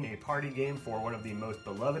making a party game for one of the most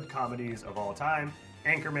beloved comedies of all time,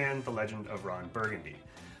 Anchorman: The Legend of Ron Burgundy.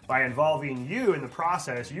 By involving you in the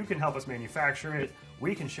process, you can help us manufacture it,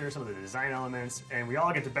 we can share some of the design elements, and we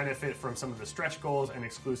all get to benefit from some of the stretch goals and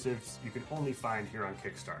exclusives you can only find here on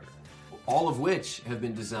Kickstarter. All of which have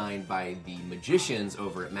been designed by the magicians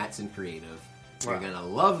over at Matson Creative. You're going to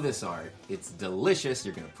love this art. It's delicious.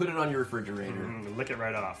 You're going to put it on your refrigerator. Lick it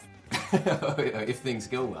right off. If things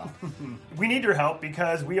go well. We need your help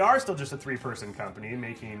because we are still just a 3-person company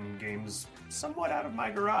making games somewhat out of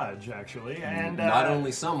my garage, actually. And not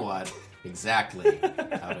only somewhat, exactly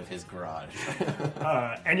out of his garage.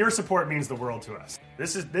 And your support means the world to us.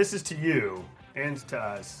 This is to you and to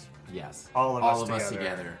us. Yes. All of us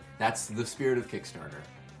together. That's the spirit of Kickstarter.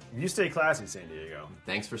 You stay classy, San Diego.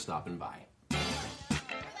 Thanks for stopping by.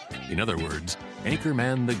 In other words,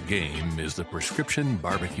 Anchorman the Game is the prescription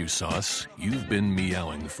barbecue sauce you've been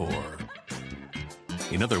meowing for.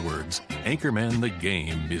 In other words, Anchorman the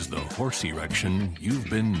Game is the horse erection you've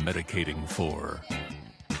been medicating for.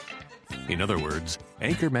 In other words,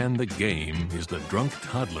 Anchorman the Game is the drunk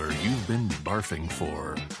toddler you've been barfing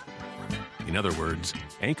for. In other words,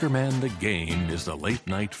 Anchorman the Game is the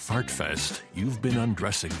late-night fart fest you've been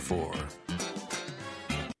undressing for.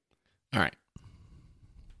 All right.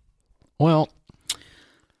 Well,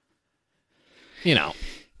 you know,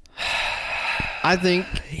 I think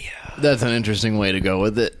that's an interesting way to go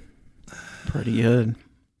with it. Pretty good.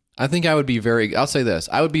 I think I would be I'll say this.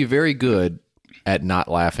 I would be very good at not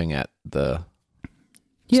laughing at the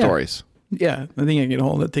stories. Yeah, I think I can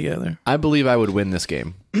hold it together. I believe I would win this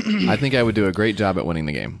game. I think I would do a great job at winning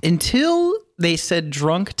the game. Until they said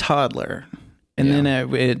drunk toddler, and then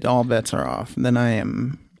it all bets are off. And then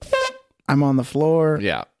I'm on the floor.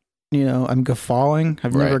 Yeah. You know, I'm guffawing.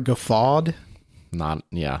 I've never guffawed. We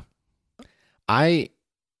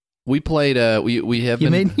played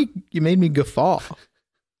You made me guffaw.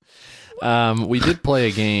 We did play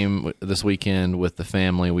a game this weekend with the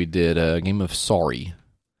family. We did a game of Sorry.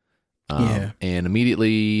 And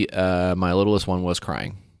immediately my littlest one was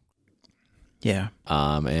crying. Yeah.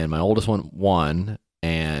 And my oldest one won,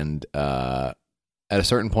 and at a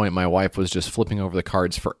certain point, my wife was just flipping over the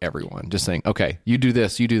cards for everyone, just saying, okay, you do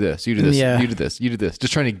this, you do this, you do this, you do this, you do this,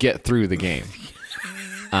 just trying to get through the game.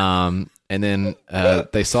 And then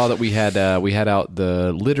they saw that we had out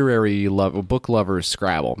the literary book lovers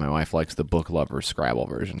Scrabble. My wife likes the book lovers Scrabble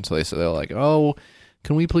version. So they're like, oh,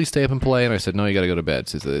 can we please stay up and play? And I said, no, you got to go to bed.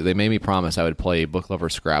 So they made me promise I would play book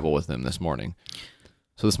lovers Scrabble with them this morning.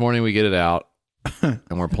 So this morning we get it out, and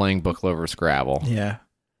we're playing book lovers Scrabble. Yeah.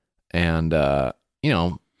 And, you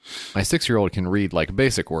know, my 6-year-old can read like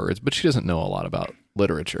basic words, but she doesn't know a lot about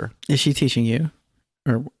literature. Is she teaching you?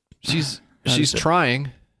 Or she's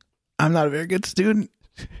trying. I'm not a very good student.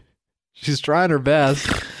 She's trying her best,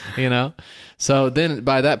 you know. So then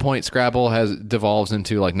by that point, Scrabble devolves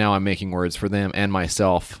into like, now I'm making words for them and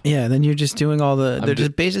myself. Yeah, then you're just doing they're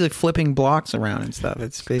just basically flipping blocks around and stuff.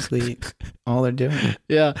 It's basically all they're doing.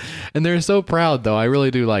 Yeah, and they're so proud though. I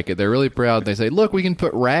really do like it. They're really proud. They say, look, we can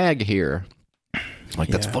put rag here. Like,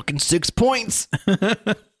 that's fucking 6 points.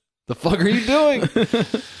 The fuck are you doing?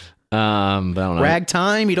 But I don't know. Rag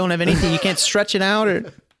time? You don't have anything? You can't stretch it out?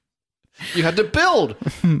 Or you had to build.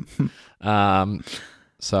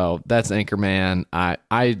 So that's Anchorman.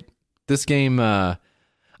 This game, I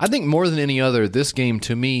think more than any other, this game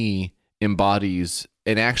to me embodies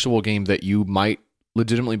an actual game that you might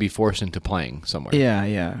legitimately be forced into playing somewhere.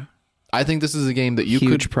 Yeah. I think this is a game that you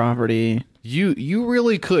Huge property. You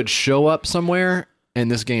really could show up somewhere and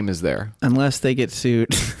this game is there. Unless they get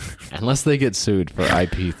sued. Unless they get sued for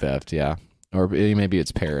IP theft, yeah. Or maybe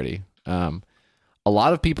it's parody. A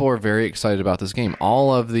lot of people are very excited about this game.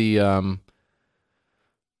 All of the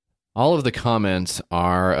comments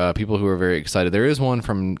are people who are very excited. There is one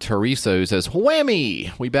from Teresa who says,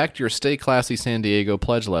 whammy! We backed your Stay Classy San Diego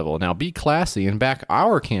pledge level. Now be classy and back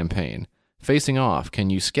our campaign. Facing off, can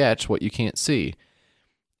you sketch what you can't see?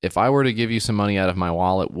 If I were to give you some money out of my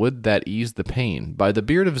wallet, would that ease the pain? By the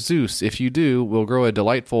beard of Zeus, if you do, we'll grow a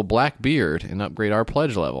delightful black beard and upgrade our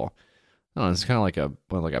pledge level. Oh, it's kind of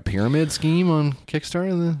like a pyramid scheme on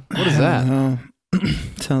Kickstarter. What is that?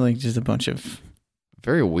 Sounds like just a bunch of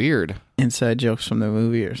very weird inside jokes from the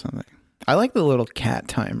movie or something. I like the little cat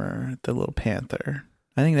timer, the little panther.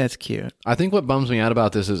 I think that's cute. I think what bums me out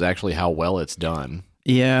about this is actually how well it's done.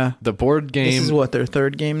 Yeah. The board game. This is what, their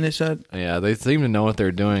third game, they said? Yeah, they seem to know what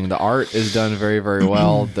they're doing. The art is done very, very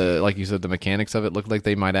well. Like you said, the mechanics of it look like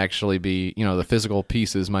they might actually be, the physical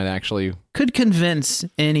pieces might actually... Could convince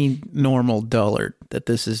any normal dullard that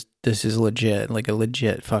this is legit, like a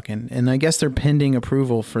legit fucking... And I guess they're pending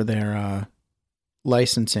approval for their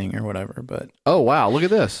licensing or whatever, but... Oh, wow, look at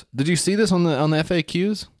this. Did you see this on the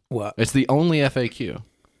FAQs? What? It's the only FAQ.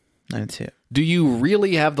 I didn't see it. Do you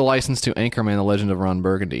really have the license to Anchorman: The Legend of Ron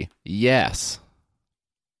Burgundy? Yes.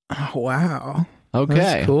 Oh, wow. Okay.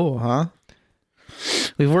 That's cool, huh?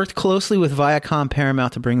 We've worked closely with Viacom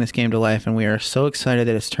Paramount to bring this game to life, and we are so excited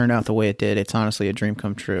that it's turned out the way it did. It's honestly a dream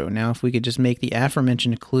come true. Now, if we could just make the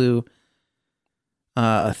aforementioned clue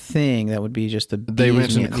a thing, that would be just the... They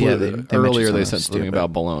mentioned clue. They Earlier they mentioned said something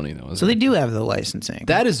about baloney. Though, so they do have the licensing.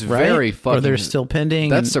 That is right? very fucking... Or they're still pending.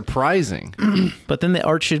 That's surprising. But then the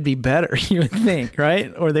art should be better, you would think,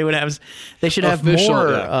 right? Or they would have... They should have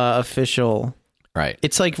more official... Right.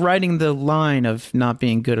 It's like riding the line of not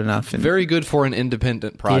being good enough. And, very good for an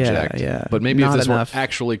independent project. Yeah. But maybe not if this enough. were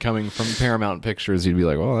actually coming from Paramount Pictures, you'd be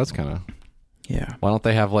like, well, that's kind of... Yeah. Why don't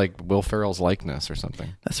they have like Will Ferrell's likeness or something?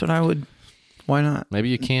 That's what I would... Why not? Maybe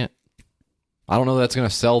you can't. I don't know that's going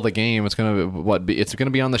to sell the game. It's going to it's going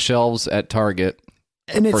to be on the shelves at Target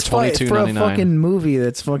and it's for $22.99 for a fucking movie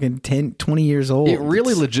that's fucking 10, 20 years old. It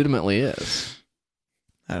really legitimately is.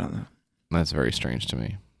 I don't know. That's very strange to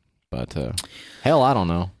me. But hell, I don't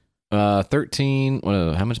know. 13.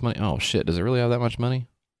 How much money? Oh shit! Does it really have that much money?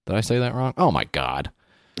 Did I say that wrong? Oh my god!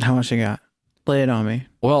 How much you got? Lay it on me.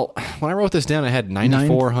 Well, when I wrote this down, I had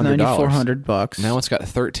 $9,400. $9,400. Now it's got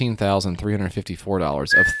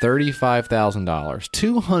 $13,354 of $35,000.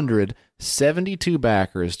 272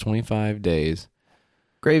 backers, 25 days.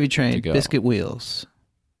 Gravy Train, Biscuit Wheels.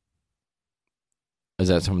 Is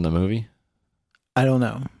that from the movie? I don't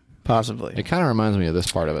know. Possibly. It kind of reminds me of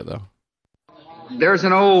this part of it, though. There's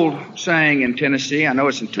an old saying in Tennessee, I know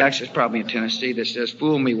it's in Texas, probably in Tennessee, that says,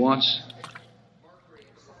 fool me once,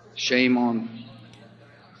 shame on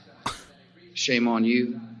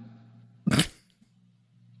you.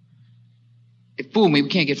 If fool me, we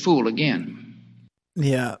can't get fooled again.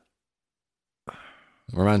 Yeah.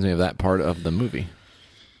 Reminds me of that part of the movie.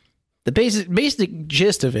 The basic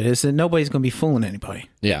gist of it is that nobody's going to be fooling anybody.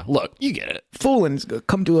 Yeah, look, you get it. Fooling's going to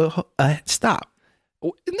come to a stop.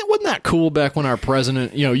 Wasn't that cool back when our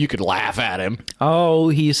president, you could laugh at him? Oh,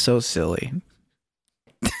 he's so silly.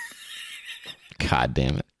 God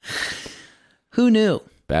damn it. Who knew?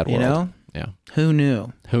 Bad world. Yeah. Who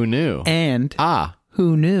knew? Who knew? And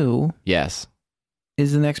who knew? Yes.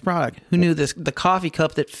 Is the next product. Who knew this? The coffee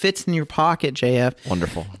cup that fits in your pocket, JF.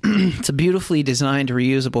 Wonderful. It's a beautifully designed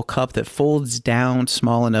reusable cup that folds down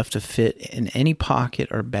small enough to fit in any pocket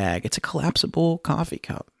or bag. It's a collapsible coffee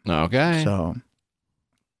cup. Okay. So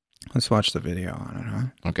let's watch the video on it, huh?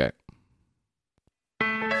 Okay.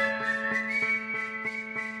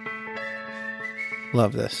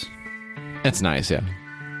 Love this. It's nice, yeah.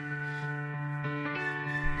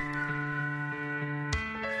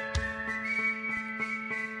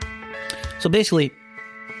 So basically,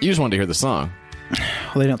 you just wanted to hear the song.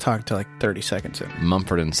 Well, they don't talk until like 30 seconds in.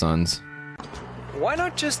 Mumford and Sons. Why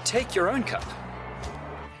not just take your own cup?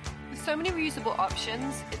 With so many reusable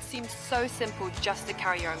options, it seems so simple just to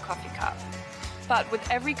carry your own coffee cup. But with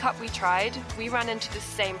every cup we tried, we ran into the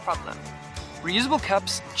same problem. Reusable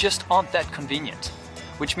cups just aren't that convenient,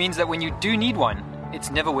 which means that when you do need one, it's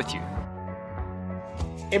never with you.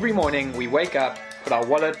 Every morning we wake up, put our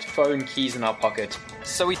wallet, phone, keys in our pocket.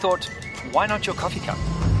 So we thought, why not your coffee cup?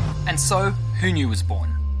 And so, Who Knew was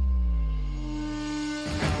born.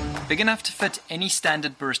 Big enough to fit any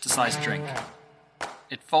standard barista-sized drink.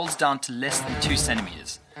 It folds down to less than 2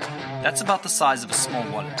 centimeters. That's about the size of a small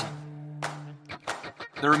wallet.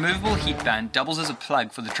 The removable heat band doubles as a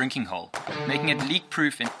plug for the drinking hole, making it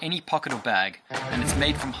leak-proof in any pocket or bag, and it's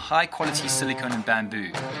made from high-quality silicone and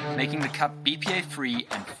bamboo, making the cup BPA-free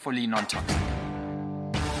and fully non-toxic.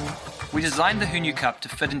 We designed the Who Knew cup to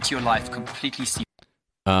fit into your life completely seamlessly.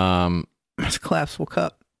 It's a collapsible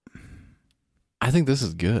cup. I think this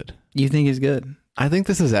is good. You think it's good? I think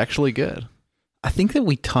this is actually good. I think that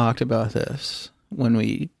we talked about this when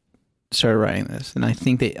we started writing this, and I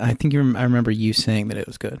remember you saying that it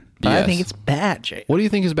was good. But Yes. I think it's bad, Jay. What do you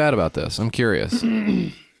think is bad about this? I'm curious.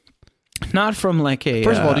 Not from like a...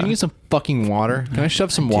 First of all, do you need some fucking water? Can I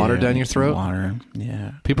shove some water down your throat? Water,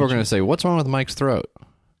 yeah. People are going to say, what's wrong with Mike's throat?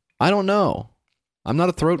 I don't know. I'm not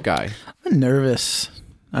a throat guy. I'm nervous.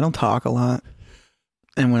 I don't talk a lot.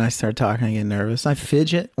 And when I start talking, I get nervous. I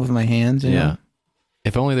fidget with my hands. You know?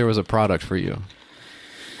 If only there was a product for you.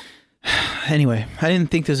 Anyway, I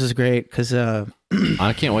didn't think this was great because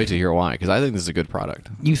I can't wait to hear why, because I think this is a good product.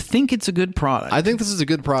 You think it's a good product? I think this is a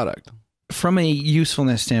good product. From a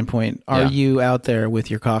usefulness standpoint, are you out there with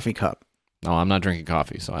your coffee cup? No, I'm not drinking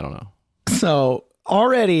coffee, so I don't know. So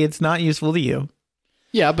already it's not useful to you.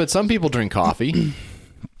 Yeah, but some people drink coffee.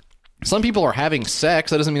 Some people are having sex.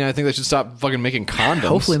 That doesn't mean I think they should stop fucking making condoms.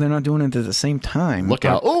 Hopefully they're not doing it at the same time. Look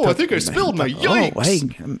out. Oh, I think I spilled my yikes. Oh, hey,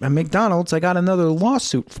 at McDonald's, I got another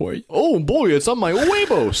lawsuit for you. Oh, boy, it's on my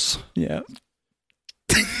Huevos. Yeah.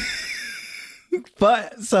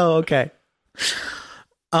 But, so, okay.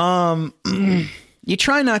 You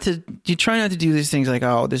try not to do these things like,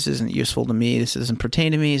 oh, this isn't useful to me. This doesn't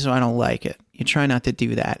pertain to me, so I don't like it. You try not to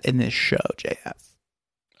do that in this show, JF.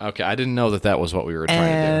 Okay, I didn't know that was what we were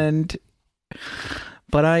trying to do.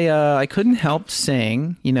 But I couldn't help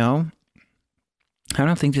saying, I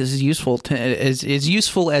don't think this is useful as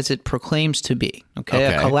useful as it proclaims to be.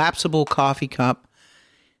 Okay, a collapsible coffee cup.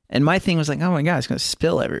 And my thing was like, oh my God, it's going to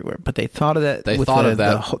spill everywhere. But they thought of that.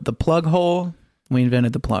 The plug hole. We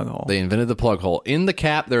invented the plug hole. They invented the plug hole. In the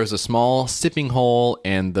cap, there is a small sipping hole,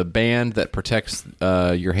 and the band that protects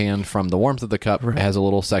your hand from the warmth of the cup has a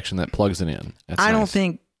little section that plugs it in. I don't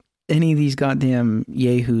think any of these goddamn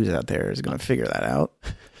yahoos out there is going to figure that out.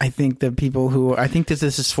 I think the people I think this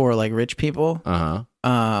is for like rich people,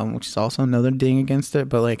 which is also another ding against it.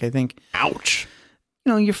 But like, I think, ouch.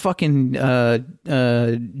 Your fucking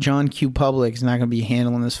John Q. Public's not going to be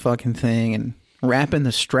handling this fucking thing and wrapping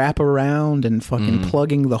the strap around and fucking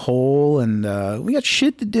plugging the hole, and we got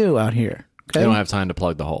shit to do out here. Okay? I don't have time to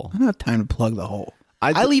plug the hole. I don't have time to plug the hole.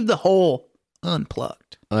 I leave the hole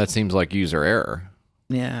unplugged. Well, that seems like user error.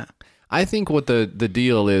 Yeah. I think what the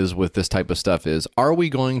deal is with this type of stuff is, are we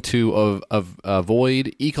going to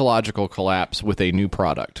avoid ecological collapse with a new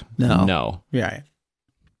product? No. Yeah.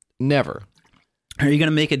 Never. Are you going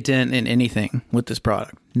to make a dent in anything with this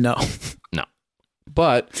product? No. No.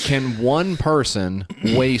 But can one person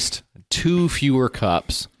waste 2 fewer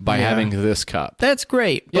cups by having this cup? That's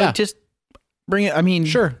great. But just bring it. I mean,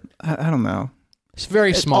 sure. I don't know. It's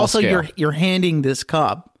very small also, scale. you're handing this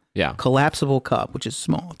cup. Yeah. Collapsible cup, which is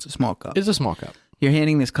small. It's a small cup. It's a small cup. You're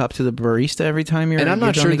handing this cup to the barista every time and I'm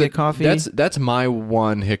not sure to get coffee. That's my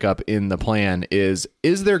one hiccup in the plan is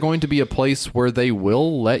there going to be a place where they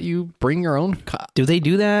will let you bring your own cup? Do they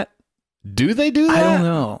do that? Do they do that? I don't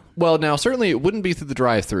know. Well, now certainly it wouldn't be through the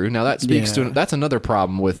drive-through. Now that speaks to that's another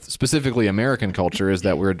problem with specifically American culture is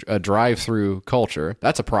that we're a drive-through culture.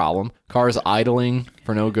 That's a problem. Cars idling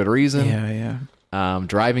for no good reason. Yeah.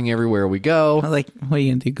 Driving everywhere we go. Like, what are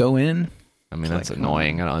you gonna do? Go in? I mean, that's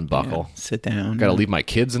annoying. I gotta unbuckle. Yeah, sit down. Gotta leave my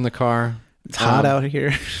kids in the car. It's hot out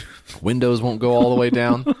here. Windows won't go all the way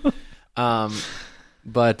down.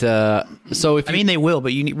 But so if they will,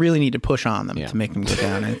 but you really need to push on them to make them go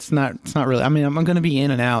down. It's not really. I mean, I'm going to be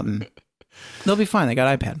in and out, and they'll be fine. They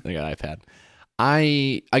got iPad.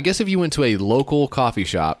 I guess if you went to a local coffee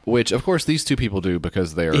shop, which of course these two people do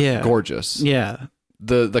because they're gorgeous. Yeah.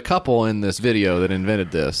 The couple in this video that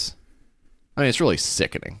invented this, I mean, it's really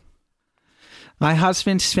sickening. My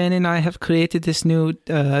husband Sven and I have created this new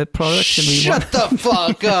product. And Shut the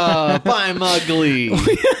fuck up! I'm ugly.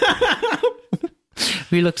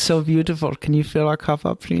 We look so beautiful. Can you fill our cup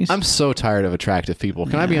up, please? I'm so tired of attractive people.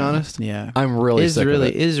 Can I be honest? Yeah. I'm really sick of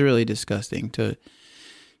it. It is really disgusting to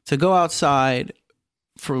go outside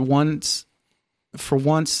for once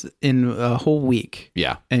in a whole week.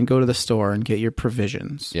 Yeah. And go to the store and get your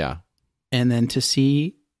provisions. Yeah. And then to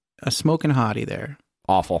see a smoking hottie there.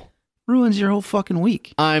 Awful. Ruins your whole fucking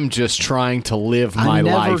week. I'm just trying to live my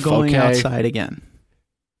life, I'm never going okay? outside again.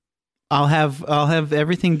 I'll have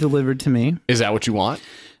everything delivered to me. Is that what you want?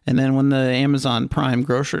 And then when the Amazon Prime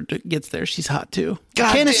grocer gets there, she's hot too.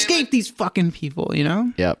 Can't escape these fucking people,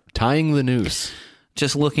 Yep. Tying the noose.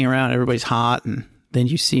 Just looking around, everybody's hot, and then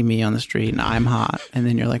you see me on the street, and I'm hot, and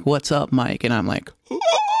then you're like, "What's up, Mike?" And I'm like,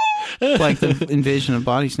 like the Invasion of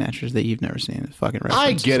Body Snatchers that you've never seen. The fucking reference.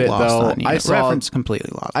 I get it though. Reference completely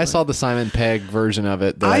lost. I saw the Simon Pegg version of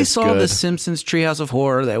it. I saw the Simpsons Treehouse of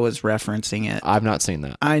Horror that was referencing it. I've not seen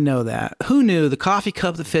that. I know that. Who knew? The coffee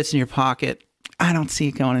cup that fits in your pocket. I don't see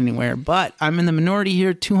it going anywhere. But I'm in the minority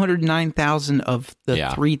here. 209,000 of the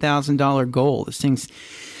 $3,000 goal. This thing's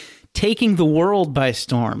taking the world by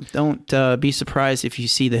storm. Don't be surprised if you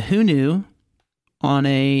see the Who Knew on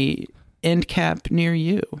a end cap near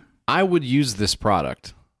you. I would use this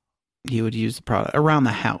product. You would use the product around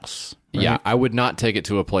the house. Right? Yeah, I would not take it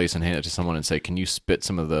to a place and hand it to someone and say, "Can you spit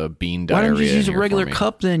some of the bean Why diarrhea?" don't you just use a regular cup?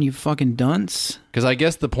 cup then, you fucking dunce? Because I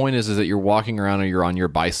guess the point is that you're walking around or you're on your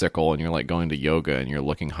bicycle and you're like going to yoga and you're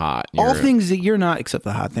looking hot. All things that you're not, except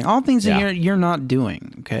the hot thing, all things that you're not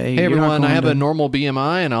doing, okay? Hey You're not everyone, I going have to- a normal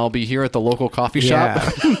BMI and I'll be here at the local coffee shop.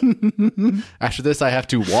 After this, I have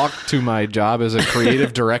to walk to my job as a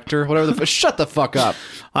creative director. Whatever. Shut the fuck up.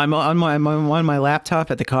 I'm on my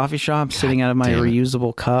laptop at the coffee shop, sitting out of my damn it.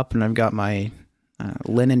 reusable cup, and I've got my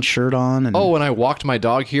linen shirt on. And Oh, and I walked my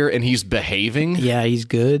dog here and he's behaving. yeah, he's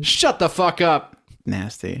good. Shut the fuck up.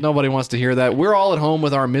 Nasty. Nobody wants to hear that. We're all at home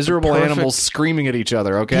with our miserable Perfect. animals screaming at each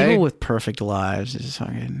other, okay? People with perfect lives is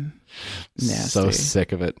fucking nasty. So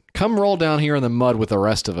sick of it. Come roll down here in the mud with the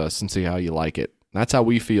rest of us and see how you like it. That's how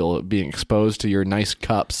we feel being exposed to your nice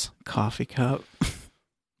cups. Coffee cup.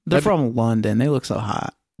 They're from London. They look so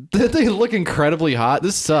hot. They look incredibly hot.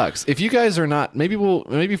 This sucks. If you guys are not, maybe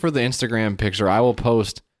for the Instagram picture, I will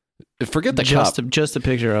post. Forget the cup. Just a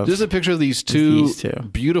picture of. Just a picture of these two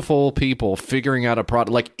beautiful people figuring out a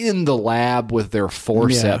product, like in the lab with their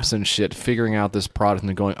forceps and shit, figuring out this product and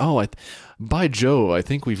then going, "Oh, by Jove, I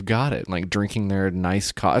think we've got it." Like drinking their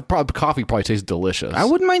nice coffee. Coffee probably tastes delicious. I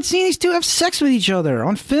wouldn't mind seeing these two have sex with each other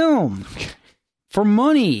on film for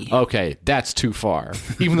money. Okay, that's too far.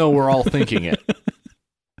 Even though we're all thinking it.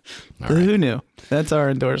 Who knew? That's our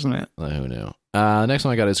endorsement. Who knew? The next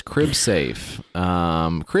one I got is Crib Safe.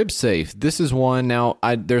 Crib Safe. This is one. Now,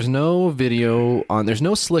 there's no video on. There's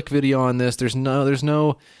no slick video on this. There's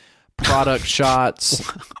no product shots.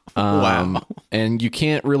 Wow. And you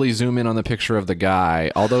can't really zoom in on the picture of the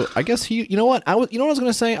guy. Although I guess he. You know what? I was going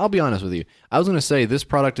to say. I'll be honest with you. I was going to say this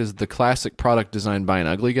product is the classic product designed by an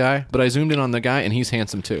ugly guy. But I zoomed in on the guy and he's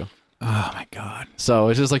handsome too. Oh my god. So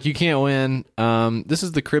it's just like you can't win. This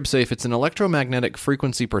is the Crib Safe. It's an electromagnetic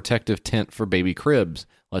frequency protective tent for baby cribs.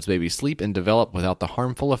 Lets babies sleep and develop without the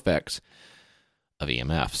harmful effects of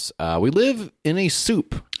EMFs. We live in a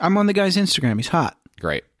soup. I'm on the guy's Instagram. He's hot.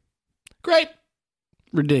 Great.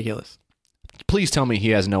 Ridiculous. Please tell me he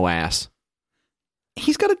has no ass.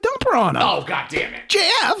 He's got a dumper on him. Oh, god damn it.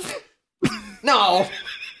 Jeff. No.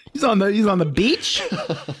 He's on the beach.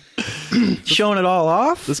 Showing it all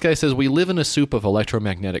off. This guy says we live in a soup of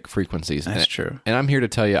electromagnetic frequencies. That's true. And I'm here to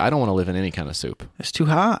tell you, I don't want to live in any kind of soup. It's too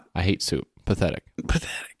hot. I hate soup. Pathetic.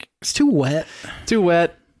 It's too wet. Too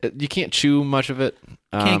wet. You can't chew much of it.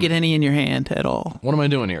 Can't get any in your hand at all. What am I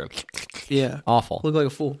doing here? Yeah. Awful. Look like a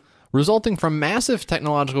fool. Resulting from massive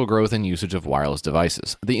technological growth and usage of wireless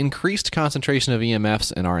devices. The increased concentration of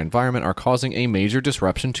EMFs in our environment are causing a major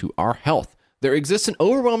disruption to our health. There exists an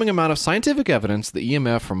overwhelming amount of scientific evidence the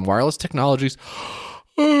EMF from wireless technologies...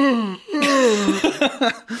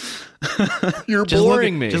 You're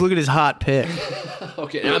boring me. Just look at his hot pic.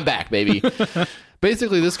 Okay, I'm back, baby.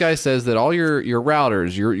 Basically, this guy says that all your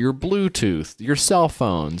routers, your Bluetooth, your cell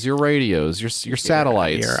phones, your radios, your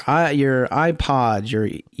satellites, your iPods,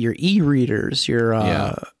 your e-readers, your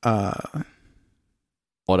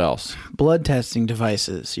what else? Blood testing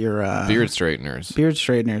devices, your beard straighteners,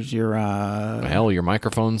 your hell, your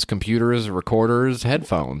microphones, computers, recorders,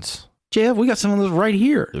 headphones. Jeff, we got some of those right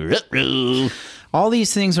here. All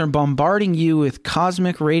these things are bombarding you with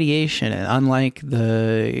cosmic radiation, and unlike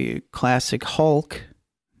the classic Hulk,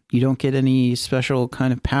 you don't get any special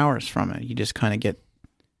kind of powers from it. You just kind of get...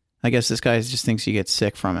 I guess this guy just thinks you get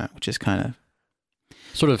sick from it, which is kind of...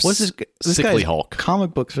 Sort of what's this sickly guy's Hulk.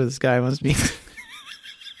 Comic books for this guy must be...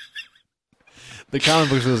 The comic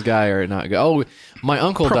books for this guy are not good. Oh, my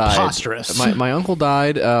uncle Preposterous. died. My uncle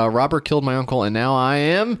died. Robert killed my uncle, and now I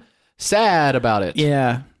am sad about it.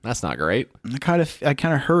 Yeah. That's not great. I kind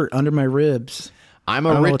of hurt under my ribs. I'm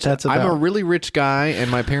I don't know a what that's about. I'm a really rich guy,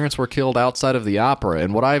 and my parents were killed outside of the opera.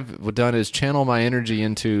 And what I've done is channel my energy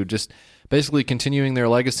into just basically continuing their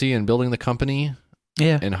legacy and building the company.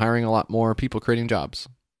 Yeah. And hiring a lot more people, creating jobs.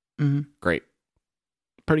 Mm-hmm. Great.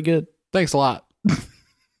 Pretty good. Thanks a lot.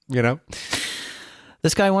 You know?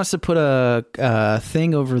 This guy wants to put a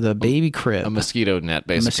thing over the baby crib. A mosquito net,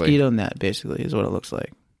 basically. A mosquito net, basically, is what it looks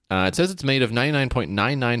like. It says it's made of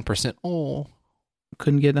 99.99%. Oh.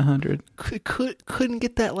 Couldn't get 100. Couldn't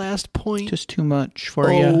get that last point. Just too much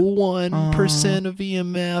for you. 1% of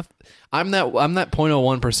EMF. I'm that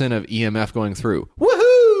 0.01% of EMF going through.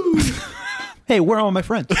 Woohoo! Hey, where are all my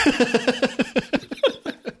friends?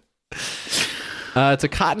 It's a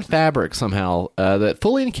cotton fabric somehow that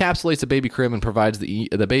fully encapsulates a baby crib and provides the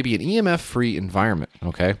baby an EMF-free environment.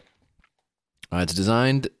 Okay. It's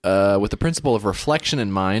designed with the principle of reflection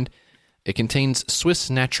in mind. It contains Swiss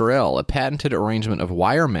Naturel, a patented arrangement of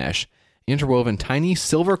wire mesh, interwoven tiny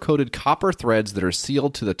silver-coated copper threads that are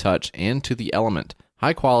sealed to the touch and to the element.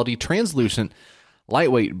 high-quality, translucent,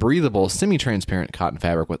 lightweight, breathable, semi-transparent cotton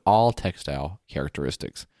fabric with all textile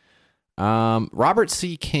characteristics. Robert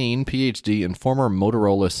C. Kane, PhD and former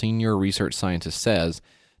Motorola senior research scientist, says,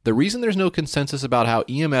 the reason there's no consensus about how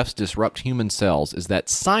EMFs disrupt human cells is that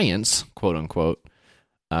science, quote-unquote,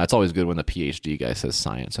 it's always good when the PhD guy says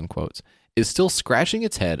science in quotes, is still scratching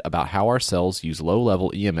its head about how our cells use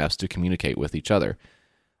low-level EMFs to communicate with each other.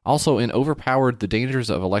 Also, in Overpowered, The Dangers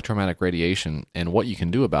of Electromagnetic Radiation and What You Can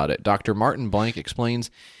Do About It, Dr. Martin Blank explains,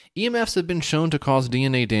 EMFs have been shown to cause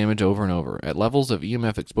DNA damage over and over at levels of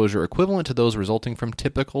EMF exposure equivalent to those resulting from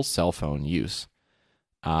typical cell phone use.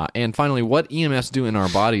 And finally, what EMFs do in our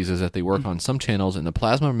bodies is that they work on some channels in the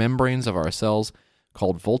plasma membranes of our cells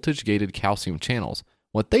called voltage-gated calcium channels.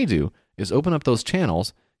 What they do is open up those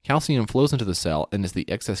channels, calcium flows into the cell, and it's the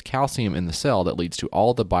excess calcium in the cell that leads to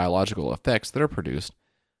all the biological effects that are produced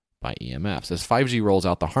by EMFs. As 5G rolls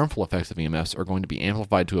out, the harmful effects of EMFs are going to be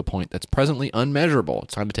amplified to a point that's presently unmeasurable.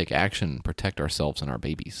 It's time to take action and protect ourselves and our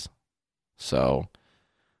babies. So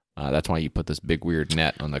that's why you put this big weird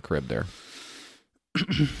net on the crib there.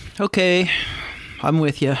 Okay, I'm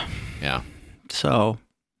with you. Yeah. So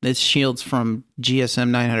this shields from GSM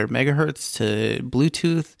 900 megahertz to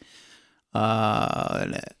Bluetooth.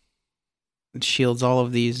 It shields all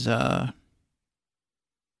of these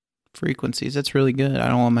frequencies. That's really good. I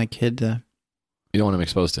don't want my kid to... You don't want him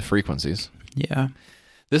exposed to frequencies. Yeah.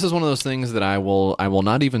 This is one of those things that I will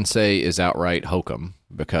not even say is outright hokum,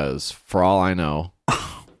 because for all I know...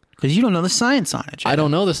 Because you don't know the science on it, Jay. I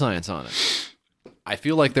don't know the science on it. I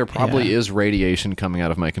feel like there probably is radiation coming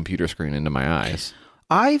out of my computer screen into my eyes.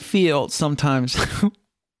 I feel sometimes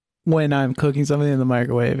when I'm cooking something in the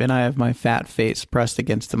microwave and I have my fat face pressed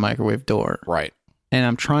against the microwave door. Right. And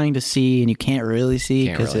I'm trying to see, and you can't really see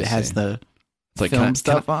because it has the film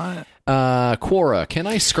stuff on it. Quora, can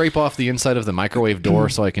I scrape off the inside of the microwave door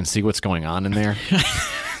so I can see what's going on in there?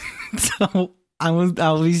 So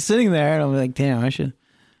I'll be sitting there and I'll be like, damn, I should...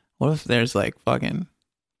 What if there's like fucking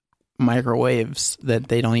microwaves that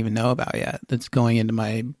they don't even know about yet that's going into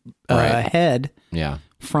my head? Yeah.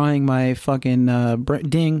 Frying my fucking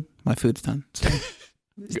ding. My food's done. So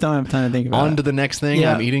just don't have time to think about it. On to the next thing.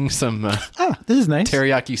 Yeah. I'm eating some this is nice.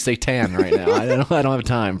 Teriyaki seitan right now. I don't have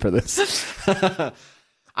time for this.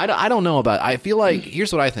 I don't know about it. I feel like,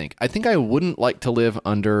 here's what I think. I think I wouldn't like to live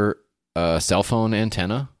under a cell phone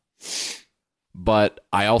antenna, but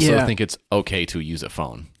I also think it's okay to use a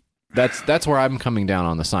phone. That's where I'm coming down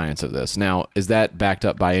on the science of this. Now, is that backed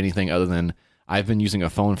up by anything other than I've been using a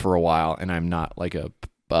phone for a while and I'm not like a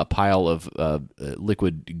pile of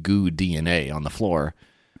liquid goo DNA on the floor?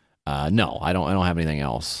 No, I don't have anything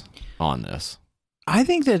else on this. I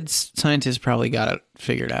think that scientists probably got it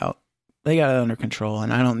figured out. They got it under control,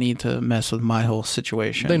 and I don't need to mess with my whole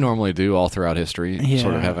situation. They normally do all throughout history,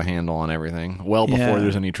 sort of have a handle on everything, well before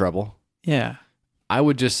there's any trouble. Yeah. I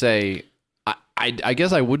would just say, I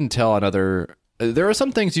guess I wouldn't tell another... There are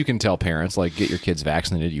some things you can tell parents, like get your kids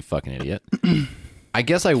vaccinated, you fucking idiot. I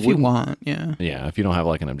guess I wouldn't... If you want, yeah. Yeah, if you don't have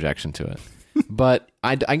like an objection to it. But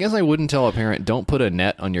I guess I wouldn't tell a parent, don't put a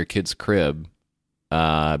net on your kid's crib,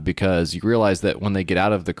 because you realize that when they get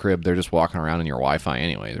out of the crib, they're just walking around in your Wi-Fi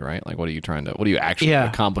anyways, right? Like, what are you actually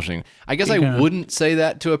accomplishing? I guess I wouldn't say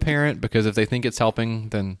that to a parent, because if they think it's helping,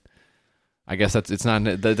 then I guess it's not,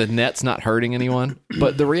 the net's not hurting anyone.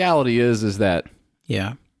 But the reality is that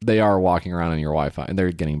they are walking around on your Wi-Fi and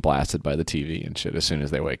they're getting blasted by the TV and shit as soon as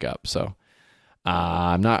they wake up. So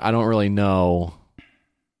I don't really know.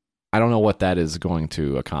 I don't know what that is going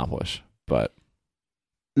to accomplish, but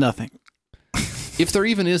nothing. If there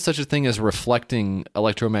even is such a thing as reflecting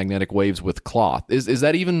electromagnetic waves with cloth, is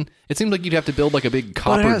that even? It seems like you'd have to build like a big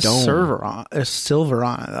copper dome. There's silver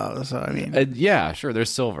on it though, so I mean, yeah, sure, there's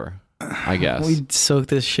silver. I guess we'd soak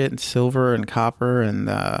this shit in silver and copper and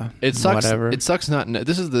it sucks. Whatever. It sucks.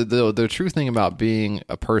 This is the true thing about being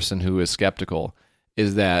a person who is skeptical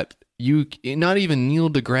is that not even Neil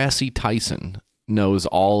deGrasse Tyson knows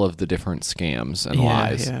all of the different scams and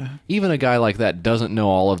lies. Yeah. Even a guy like that doesn't know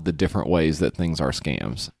all of the different ways that things are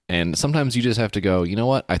scams. And sometimes you just have to go, you know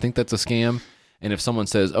what? I think that's a scam. And if someone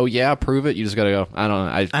says, "Oh yeah, prove it," you just got to go, "I don't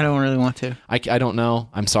know. I don't really want to. I don't know.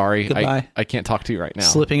 I'm sorry. Goodbye. I can't talk to you right now."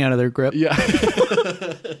 Slipping out of their grip. Yeah.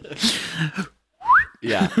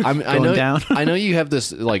 Yeah, I know you have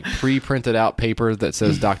this like pre-printed out paper that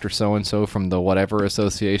says Dr. So-and-so from the whatever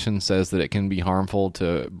association says that it can be harmful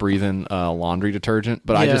to breathe in laundry detergent,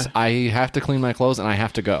 but I have to clean my clothes and I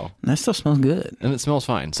have to go. And that stuff smells good. And it smells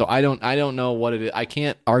fine. So I don't know what it is. I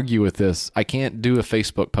can't argue with this. I can't do a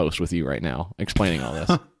Facebook post with you right now explaining all this.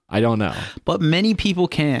 I don't know. But many people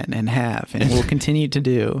can and have and will continue to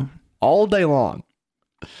do. All day long.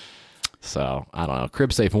 So, I don't know.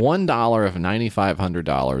 Crib Safe, $1 of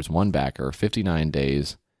 $9,500, one backer, 59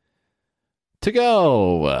 days to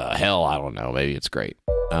go. Hell, I don't know. Maybe it's great.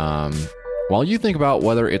 While you think about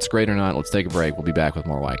whether it's great or not, let's take a break. We'll be back with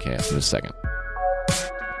more YKS in just a second.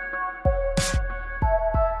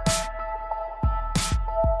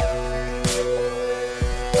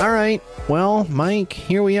 All right. Well, Mike,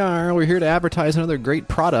 here we are. We're here to advertise another great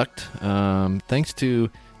product. Thank you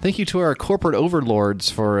to our corporate overlords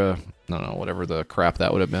for, I don't know, whatever the crap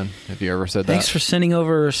that would have been. Have you ever said Thanks that? for sending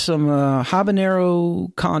over some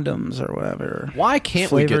habanero condoms or whatever. Why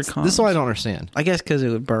can't we get... condoms. This is what I don't understand. I guess because it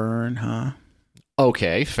would burn, huh?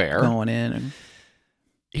 Okay, fair. Going in. And...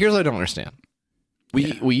 Here's what I don't understand.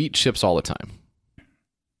 We eat chips all the time.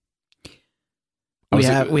 We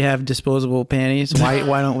have disposable panties.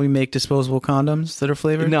 Why don't we make disposable condoms that are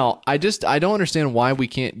flavored? No, I don't understand why we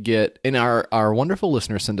can't get... And our wonderful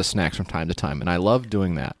listeners send us snacks from time to time, and I love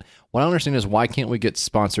doing that. What I don't understand is why can't we get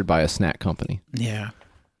sponsored by a snack company? Yeah,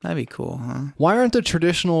 that'd be cool, huh? Why aren't the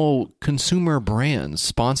traditional consumer brands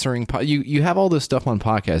sponsoring... You have all this stuff on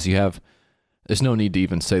podcasts. You have... There's no need to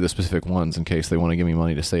even say the specific ones in case they want to give me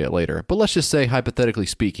money to say it later. But let's just say, hypothetically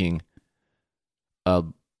speaking, a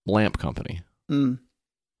lamp company. Mm.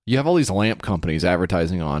 You have all these lamp companies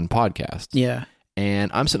advertising on podcasts. Yeah.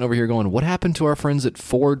 And I'm sitting over here going, what happened to our friends at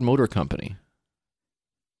Ford Motor Company?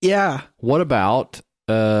 Yeah. What about...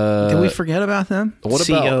 Did we forget about them? What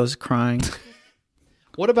CEO's crying.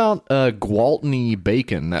 What about Gwaltney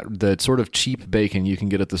bacon, that sort of cheap bacon you can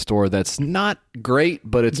get at the store that's not great,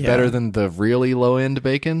 but it's better than the really low-end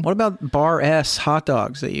bacon? What about Bar S hot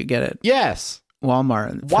dogs that you get at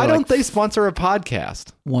Walmart? Why don't they sponsor a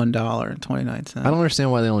podcast? $1.29. I don't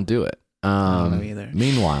understand why they don't do it. I don't know either.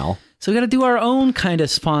 Meanwhile... So we got to do our own kind of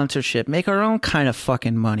sponsorship, make our own kind of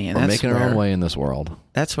fucking money. And we're that's making our own way in this world.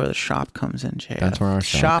 That's where the shop comes in, JF. That's where our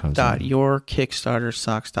shop comes in.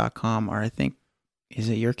 Shop.yourkickstartersucks.com, or I think... Is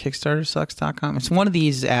it yourkickstartersucks.com? It's one of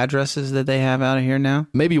these addresses that they have out of here now.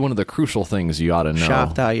 Maybe one of the crucial things you ought to know.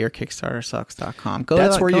 Shop.yourkickstartersucks.com.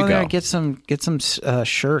 That's where you go. Get some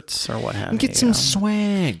shirts or what have you. Get some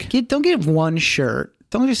swag. Don't get one shirt.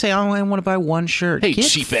 Don't just say, I only want to buy one shirt. Hey, get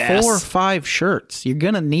cheap ass. 4 or 5 shirts. You're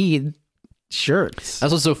going to need shirts.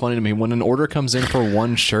 That's what's so funny to me. When an order comes in for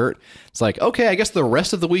one shirt, it's like, okay, I guess the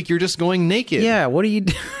rest of the week you're just going naked. Yeah, what do you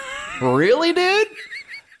do? Really, dude?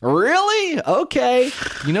 Really? Okay.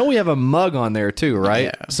 You know we have a mug on there too, right?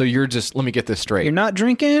 Yeah. So you're just, let me get this straight. You're not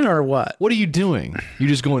drinking or what? What are you doing? You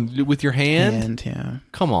just going with your hand? Yeah.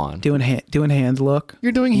 Come on. Doing hand look?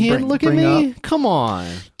 You're doing hand look at me? Come on.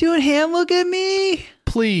 Doing hand look at me?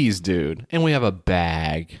 Please, dude. And we have a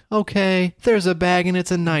bag. Okay. There's a bag and it's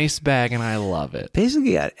a nice bag and I love it.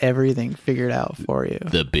 Basically got everything figured out for you.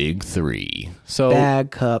 The big 3. So bag,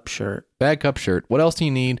 cup, shirt. Bag, cup, shirt. What else do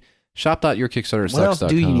you need? Shop.yourkickstartersucks.com. What else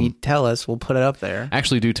do you need? Tell us. We'll put it up there.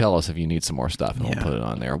 Actually, do tell us if you need some more stuff, and we'll put it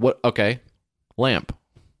on there. What? Okay. Lamp.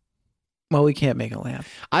 Well, we can't make a lamp.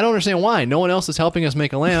 I don't understand why. No one else is helping us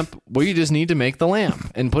make a lamp. We just need to make the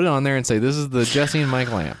lamp and put it on there and say, this is the Jesse and Mike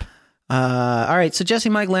lamp. All right. So Jesse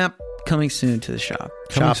Mike lamp coming soon to the shop.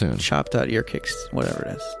 Coming soon. Shop.yourkicks, whatever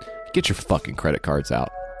it is. Get your fucking credit cards out.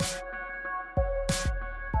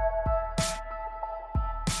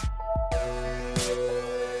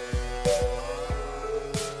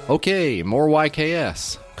 Okay, more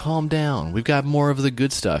YKS. Calm down. We've got more of the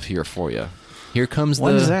good stuff here for you. Here comes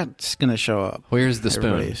when is that going to show up? Here's the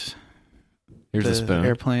spoon. Here's the spoon.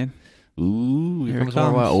 Airplane. Ooh, here comes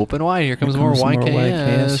more open wide. Here comes more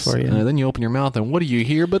YKS for you. And then you open your mouth, and what do you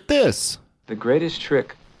hear but this? The greatest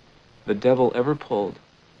trick the devil ever pulled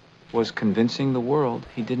was convincing the world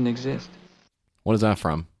he didn't exist. What is that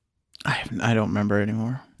from? I don't remember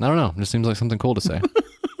anymore. I don't know. It just seems like something cool to say.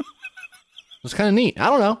 It's kind of neat. I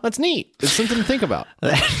don't know. That's neat. It's something to think about.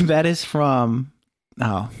 That is from...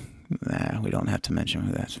 Oh, we don't have to mention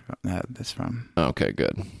who that's from. That's from. Okay,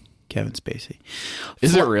 good. Kevin Spacey.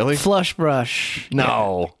 Is it really? Flush Brush.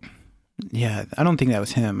 No. Yeah, I don't think that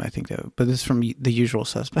was him. I think that... But this is from The Usual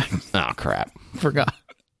Suspects. Oh, crap. Forgot.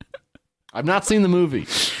 I've not seen the movie.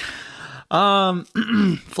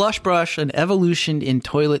 Flush Brush, an evolution in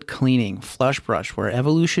toilet cleaning. Flush Brush, where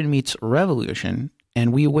evolution meets revolution...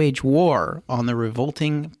 And we wage war on the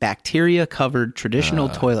revolting bacteria-covered traditional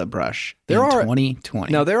toilet brush in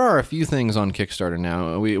 2020. Now, there are a few things on Kickstarter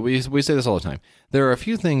now. We say this all the time. There are a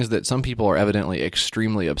few things that some people are evidently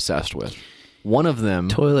extremely obsessed with. One of them...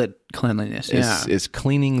 Toilet cleanliness, is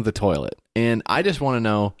cleaning the toilet. And I just want to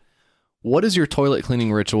know, what is your toilet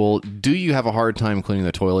cleaning ritual? Do you have a hard time cleaning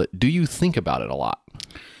the toilet? Do you think about it a lot?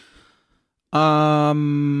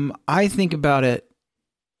 I think about it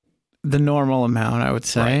the normal amount, I would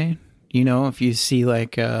say. Right. You know, if you see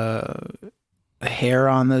like a hair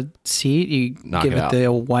on the seat, you Knock give it it out. the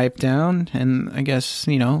old wipe down, and I guess,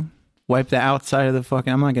 you know, wipe the outside of the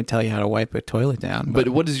fucking. I'm not gonna tell you how to wipe a toilet down, But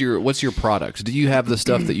what's your product? Do you have the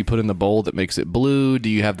stuff that you put in the bowl that makes it blue? Do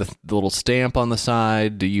you have the little stamp on the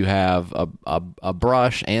side? Do you have a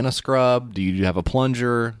brush and a scrub? Do you have a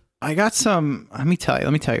plunger? I got some. Let me tell you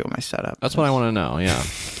what my setup. That's what I want to know. Yeah.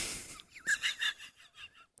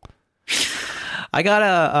 I got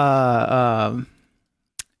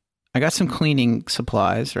I got some cleaning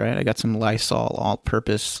supplies, right? I got some Lysol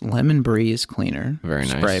all-purpose lemon breeze cleaner. Very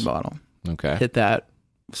nice. Spray bottle. Okay. Hit that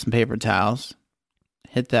with some paper towels.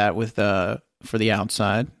 Hit that with for the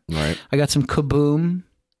outside. Right. I got some Kaboom.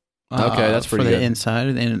 Okay, that's pretty for the good. inside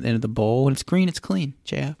and the bowl. When it's green, it's clean.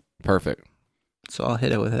 JF. Perfect. So I'll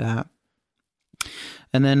hit it with that.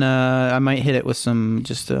 And then I might hit it with some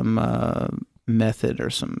method or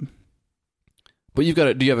some. But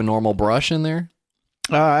do you have a normal brush in there?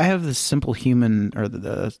 I have the Simple Human or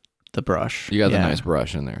the brush. You got the nice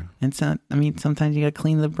brush in there. It's not. I mean, sometimes you got to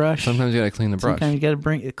clean the brush. Sometimes you got to clean the brush. Sometimes you got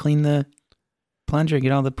to clean the plunger,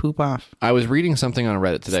 get all the poop off. I was reading something on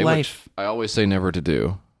Reddit today, It's which life. I always say never to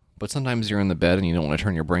do. But sometimes you're in the bed and you don't want to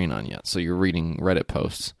turn your brain on yet, so you're reading Reddit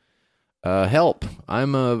posts. Help!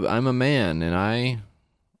 I'm a man, and I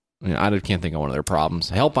can't think of one of their problems.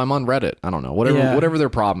 Help! I'm on Reddit. I don't know. Whatever their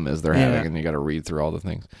problem is they're having, and you got to read through all the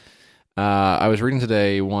things. I was reading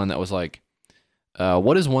today one that was like,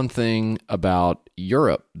 what is one thing about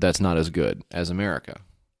Europe that's not as good as America?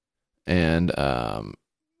 And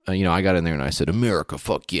I got in there and I said, America,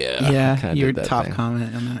 fuck yeah. Yeah, Kinda your did that top thing.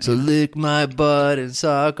 comment on that. So lick my butt and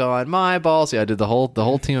suck on my balls. Yeah, I did the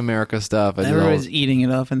whole Team America stuff. I did Everybody's eating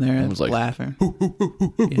it up in there and was like, laughing.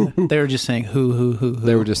 Yeah. They were just saying who.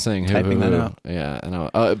 They were just saying typing that out. Yeah. I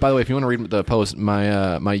know. By the way, if you want to read the post, my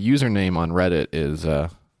username on Reddit is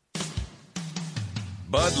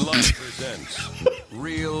Bud Light presents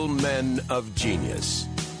Real Men of Genius.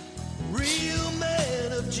 Real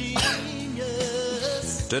men of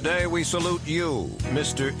genius. Today we salute you,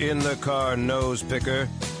 Mr. In the Car Nose Picker.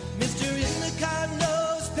 Mr. In the Car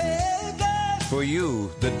Nose Picker. For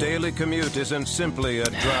you, the daily commute isn't simply a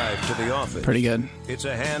drive to the office. Pretty good. It's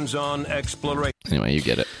a hands-on exploration. Anyway, you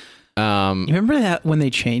get it. You remember that when they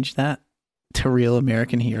changed that to Real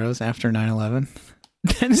American Heroes after 9/11?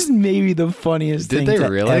 That is maybe the funniest Did thing they to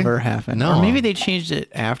really? ever happen. No. Or maybe they changed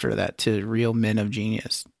it after that to Real Men of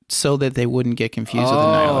Genius so that they wouldn't get confused with the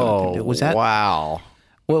 9/11 thing. Was that? Wow.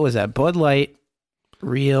 What was that? Bud Light,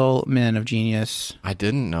 Real Men of Genius. I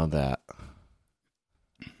didn't know that.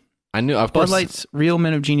 I knew, of Bud course. Light's Real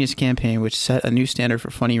Men of Genius campaign, which set a new standard for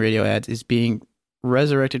funny radio ads, is being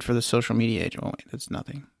resurrected for the social media age. Oh, wait, that's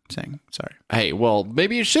nothing. I'm saying, sorry. Hey, well,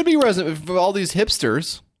 maybe it should be resident for all these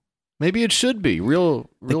hipsters. Maybe it should be real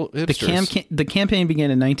hipsters. The campaign began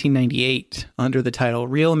in 1998 under the title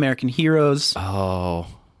Real American Heroes. Oh,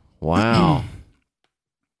 wow.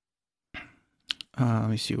 Let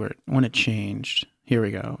me see when it changed. Here we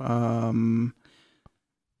go.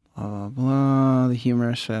 Blah, blah, the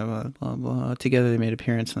humorous, blah, blah, blah. Together they made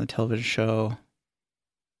appearance on the television show.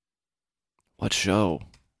 What show?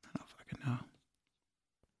 I don't fucking know.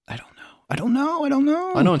 I don't know.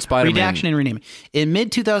 I know in Spider-Man. Redaction and renaming. In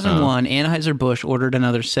mid-2001, Anheuser-Busch ordered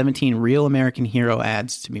another 17 Real American Hero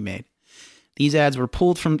ads to be made. These ads were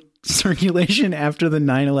pulled from circulation after the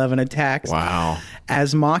 9/11 attacks. Wow.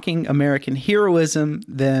 As mocking American heroism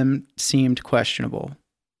then seemed questionable.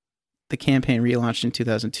 The campaign relaunched in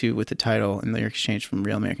 2002 with the title and lyrics changed from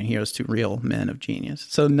Real American Heroes to Real Men of Genius.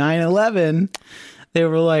 So 9/11, they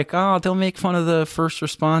were like, oh, don't make fun of the first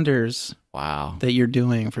responders. Wow. That you're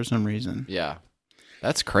doing for some reason. Yeah.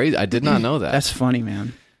 That's crazy. I did not know that. That's funny,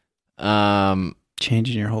 man.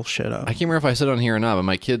 Changing your whole shit up. I can't remember if I said it on here or not, but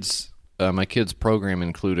my kids' program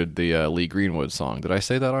included the Lee Greenwood song. Did I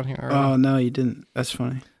say that on here already? Oh, no, you didn't. That's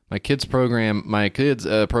funny. My kids' program,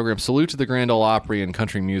 Salute to the Grand Ole Opry and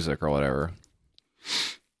Country Music or whatever,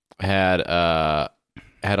 had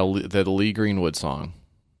the Lee Greenwood song.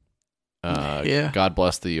 Yeah. God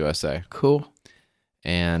Bless the USA. Cool.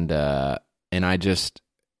 And I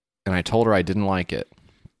told her I didn't like it.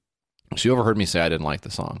 She overheard me say I didn't like the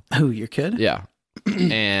song. Who, your kid? Yeah.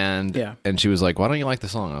 And she was like, "Why don't you like the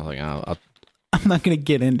song?" I was like, I'm not going to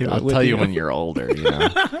get into it. I'll tell you when you're older, you know.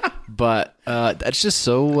 But that's just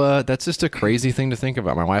so. That's just a crazy thing to think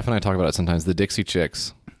about. My wife and I talk about it sometimes. The Dixie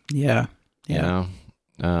Chicks. Yeah. You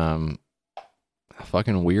know,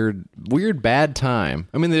 fucking weird, bad time.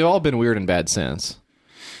 I mean, they've all been weird and bad since.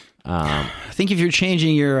 I think if you're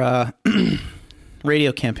changing your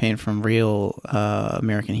radio campaign from Real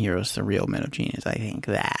American Heroes to Real Men of Genius, I think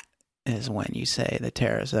that is when you say the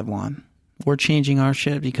terrorists have won. We're changing our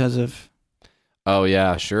shit because of... Oh,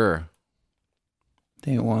 yeah, sure.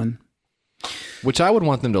 They won. Which I would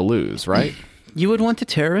want them to lose, right? You would want the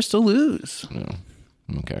terrorists to lose. No.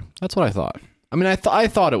 Okay. That's what I thought. I mean, I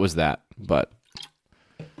thought it was that, but...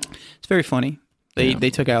 It's very funny. They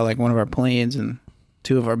took out like one of our planes and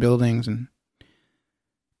 2 of our buildings, and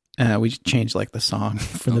we changed like the song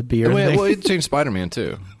for the beer. Well, it changed Spider-Man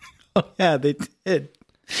too. Oh yeah, they did.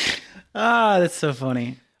 That's so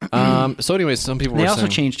funny. So anyways, some people they were also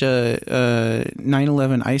saying... changed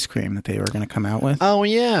 9/11 ice cream that they were going to come out with. Oh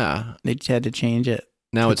yeah, they had to change it.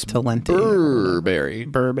 Now it's Talenti.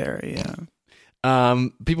 Burberry, yeah.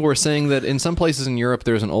 People were saying that in some places in Europe,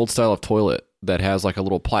 there's an old style of toilet that has like a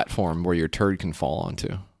little platform where your turd can fall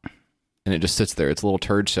onto, and it just sits there. It's a little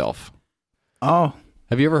turd shelf. Oh,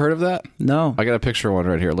 have you ever heard of that? No. I got a picture of one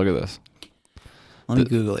right here. Look at this. Let me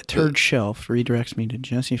Google it. Turd shelf redirects me to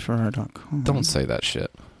jesseferrer.com. Don't say that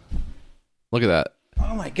shit. Look at that.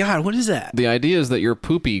 Oh my God, what is that? The idea is that your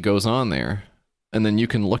poopy goes on there, and then you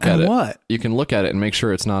can look at it. What? You can look at it and make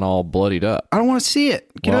sure it's not all bloodied up. I don't want to see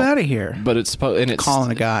it. Get it out of here. But it's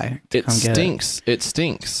calling a guy. It stinks. It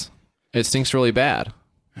stinks. It stinks really bad.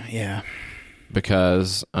 Yeah.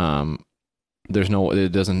 Because it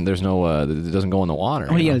doesn't go in the water.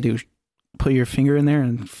 What do you got to do? Put your finger in there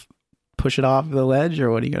and push it off the ledge,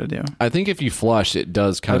 or what do you got to do? I think if you flush, it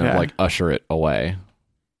does kind of like usher it away.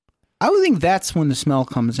 I would think that's when the smell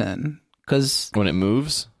comes in, because when it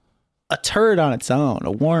moves, a turd on its own,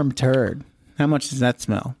 a warm turd. How much does that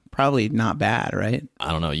smell? Probably not bad, right?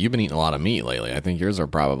 I don't know. You've been eating a lot of meat lately. I think yours are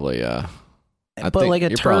probably. But like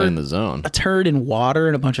you're probably in the zone. A turd in water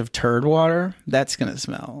and a bunch of turd water, that's gonna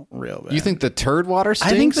smell real bad. You think the turd water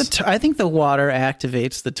stinks? I think the water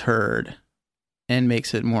activates the turd and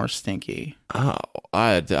makes it more stinky. Oh,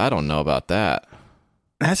 I don't know about that.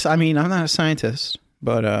 I'm not a scientist,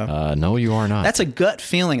 but no, you are not. That's a gut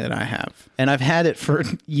feeling that I have, and I've had it for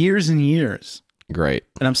years and years. Great.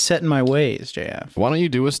 And I'm set in my ways, JF. Why don't you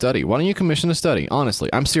do a study? Why don't you commission a study? Honestly,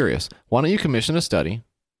 I'm serious. Why don't you commission a study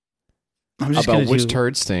about which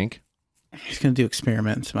turds stink? I'm just going to do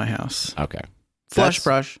experiments in my house. Okay. Flush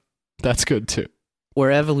brush. That's good too.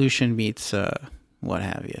 Where evolution meets what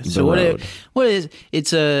have you. So what is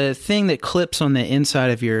it's a thing that clips on the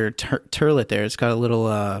inside of your turlet there. It's got a little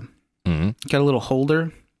got a little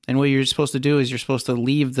holder, and what you're supposed to do is you're supposed to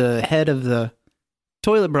leave the head of the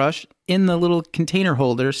toilet brush in the little container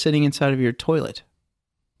holder sitting inside of your toilet.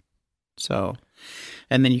 So,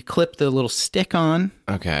 and then you clip the little stick on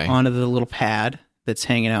onto the little pad that's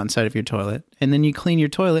hanging out inside of your toilet, and then you clean your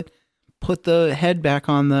toilet, put the head back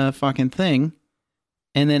on the fucking thing,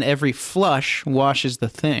 and then every flush washes the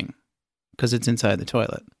thing because it's inside the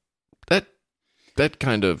toilet. That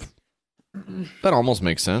almost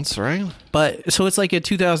makes sense, right? But so it's like a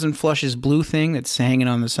 2000 flushes blue thing that's hanging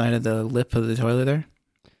on the side of the lip of the toilet there.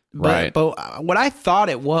 Right. But what I thought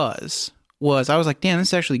it was I was like, damn, this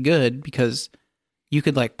is actually good because you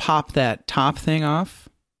could like pop that top thing off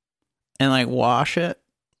and like wash it.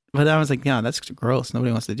 But then I was like, yeah, that's gross.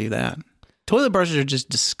 Nobody wants to do that. Toilet brushes are just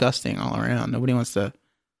disgusting all around. Nobody wants to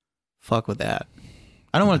fuck with that.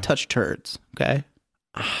 I don't want to touch turds, okay?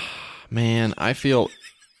 Man, I feel...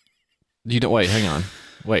 You don't... Wait, hang on.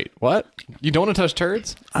 Wait, what? You don't want to touch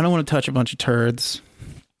turds? I don't want to touch a bunch of turds.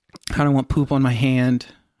 I don't want poop on my hand.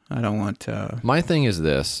 I don't want... My thing is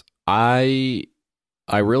this. I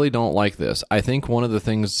really don't like this. I think one of the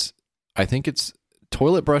things... I think it's...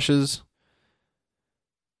 Toilet brushes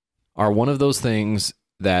are one of those things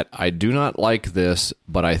that I do not like this,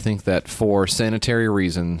 but I think that for sanitary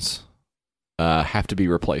reasons have to be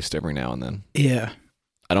replaced every now and then. Yeah.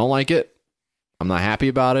 I don't like it. I'm not happy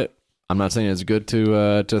about it. I'm not saying it's good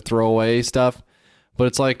to throw away stuff, but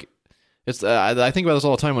it's like I think about this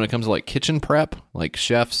all the time when it comes to like kitchen prep, like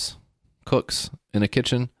chefs, cooks in a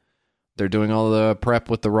kitchen. They're doing all the prep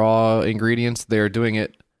with the raw ingredients. They're doing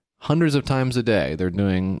it hundreds of times a day. They're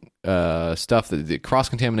doing stuff that the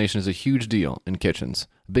cross-contamination is a huge deal in kitchens.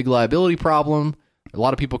 A big liability problem. A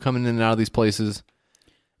lot of people coming in and out of these places.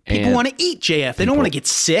 People want to eat, JF. They don't want to get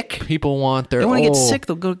sick. People want their... They want to get sick.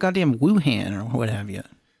 They'll go to goddamn Wuhan or what have you.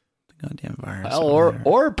 The goddamn virus.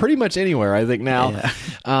 Or pretty much anywhere, I think now.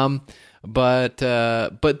 Yeah. But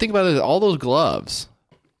think about it. All those gloves.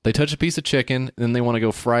 They touch a piece of chicken, and then they want to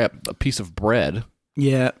go fry up a piece of bread.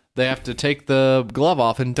 Yeah. They have to take the glove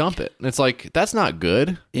off and dump it. And it's like, that's not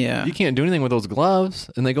good. Yeah. You can't do anything with those gloves,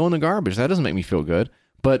 and they go in the garbage. That doesn't make me feel good.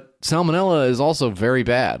 But salmonella is also very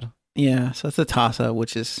bad. Yeah, so it's a toss-up,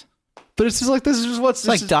 which is... But it's just like, this is just what's...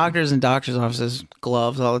 It's like doctors and doctors' offices,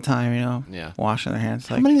 gloves all the time, Yeah. washing their hands.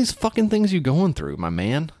 How many of these fucking things you going through, my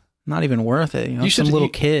man? Not even worth it. You should, some little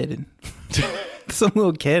kid. Some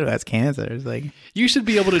little kid who has cancer. It's like, you should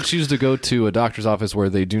be able to choose to go to a doctor's office where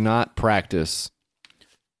they do not practice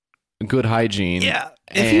good hygiene. Yeah.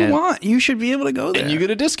 If you want, you should be able to go there. And you get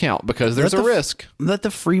a discount because there's a risk. Let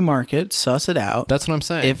the free market suss it out. That's what I'm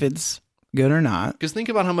saying. If it's good or not. Because think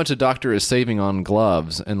about how much a doctor is saving on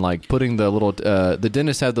gloves and like putting the little, the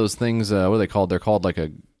dentists have those things, what are they called? They're called like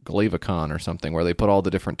a Glavicon or something where they put all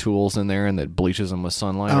the different tools in there and that bleaches them with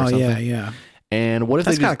sunlight or something. Oh, yeah. And what if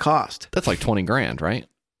that's they got to cost? That's like $20,000, right?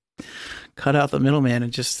 Cut out the middleman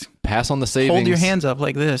and just pass on the savings. Hold your hands up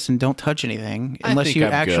like this and don't touch anything unless you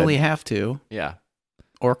actually have to. Yeah.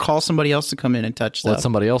 Or call somebody else to come in and touch stuff. Let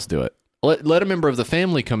somebody else do it. Let a member of the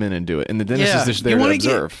family come in and do it. And the dentist is just there to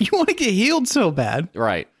observe. You want to get healed so bad.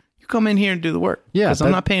 Right. You come in here and do the work. Yeah. Because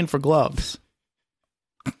I'm not paying for gloves.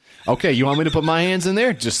 Okay, you want me to put my hands in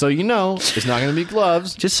there? Just so you know, it's not going to be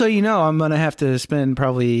gloves. Just so you know, I'm going to have to spend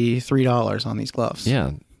probably $3 on these gloves.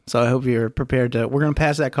 Yeah. So I hope you're prepared to. We're going to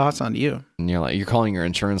pass that cost on to you. And you're calling your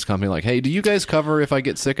insurance company like, hey, do you guys cover if I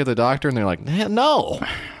get sick at the doctor? And they're like, no.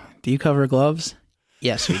 Do you cover gloves?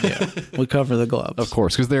 Yes, we do. We cover the gloves. Of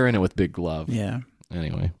course, because they're in it with big glove. Yeah.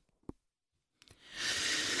 Anyway.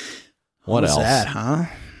 What else? What's that, huh?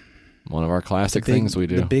 One of our classic things we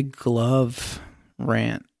do. The big glove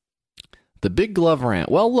rant. The big glove rant.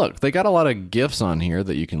 Well, look, they got a lot of GIFs on here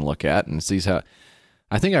that you can look at and see how.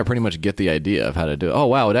 I think I pretty much get the idea of how to do it. Oh,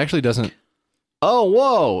 wow, it actually doesn't. Oh,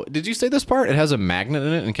 whoa. Did you say this part? It has a magnet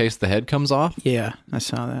in it in case the head comes off? Yeah, I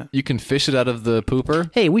saw that. You can fish it out of the pooper?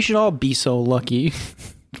 Hey, we should all be so lucky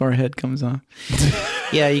if our head comes off.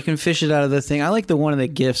 Yeah, you can fish it out of the thing. I like the one of the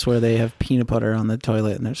GIFs where they have peanut butter on the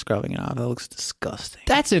toilet and they're scrubbing it off. That looks disgusting.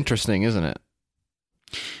 That's interesting, isn't it?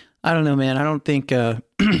 I don't know, man. I don't think...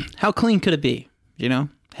 how clean could it be? You know?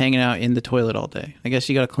 Hanging out in the toilet all day. I guess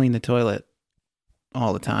you got to clean the toilet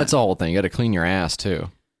all the time. That's the whole thing. You got to clean your ass, too.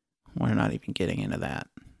 We're not even getting into that.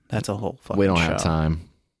 That's a whole fucking We don't show. have time.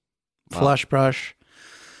 Flush brush.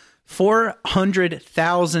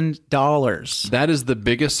 $400,000. That is the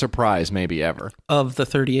biggest surprise maybe ever. Of the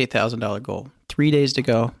 $38,000 goal. 3 days to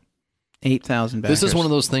go. 8,000 backers. This is one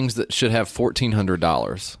of those things that should have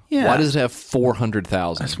 $1,400. Yeah. Why does it have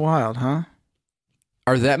 400,000? That's wild, huh?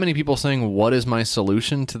 Are that many people saying, what is my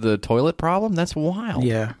solution to the toilet problem? That's wild.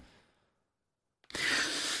 Yeah.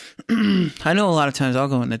 I know a lot of times I'll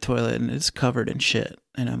go in the toilet and it's covered in shit.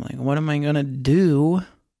 And I'm like, what am I going to do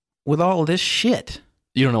with all this shit?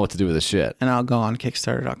 You don't know what to do with this shit. And I'll go on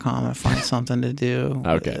Kickstarter.com and find something to do.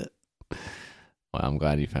 Okay. Well, I'm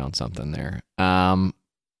glad you found something there.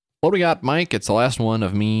 What do we got, Mike? It's the last one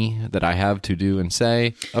of me that I have to do and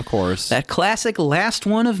say, of course. That classic last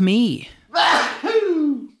one of me.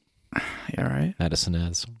 You all right? That is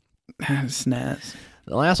snaz. Snaz.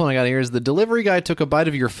 The last one I got here is The Delivery Guy Took a Bite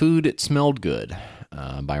of Your Food, It Smelled Good,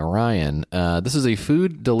 by Ryan. This is a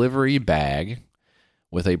food delivery bag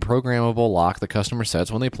with a programmable lock the customer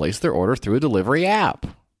sets when they place their order through a delivery app.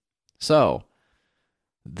 So,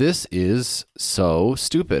 this is so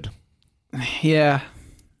stupid. Yeah.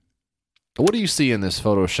 What do you see in this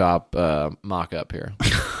Photoshop mock-up here?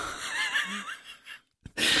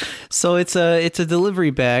 So it's a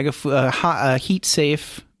delivery bag, a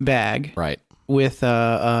heat-safe bag. Right. With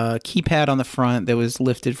a keypad on the front that was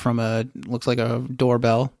lifted from looks like a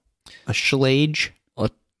doorbell, a Schlage,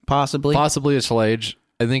 possibly. Possibly a Schlage.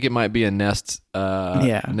 I think it might be a Nest.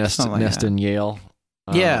 Nest in Yale.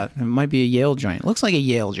 Yeah, it might be a Yale joint. It looks like a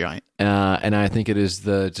Yale joint. And I think it is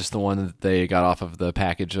just the one that they got off of the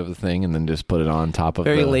package of the thing and then just put it on top of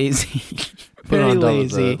Very lazy. Very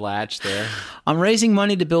lazy. The latch there. I'm raising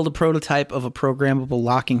money to build a prototype of a programmable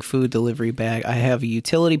locking food delivery bag. I have a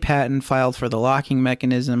utility patent filed for the locking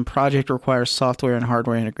mechanism. Project requires software and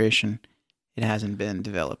hardware integration. It hasn't been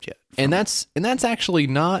developed yet. And that's actually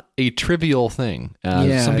not a trivial thing.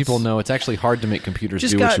 Some people know it's actually hard to make computers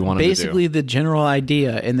do what you want them to do. Basically the general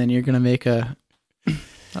idea, and then you're going to make a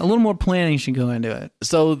little more planning should go into it.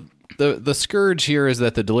 So the scourge here is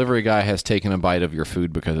that the delivery guy has taken a bite of your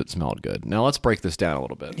food because it smelled good. Now let's break this down a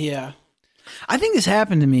little bit. Yeah. I think this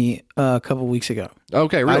happened to me a couple weeks ago.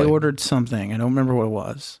 Okay, really? I ordered something. I don't remember what it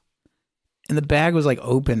was. And the bag was like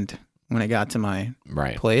opened when it got to my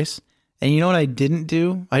place. And you know what I didn't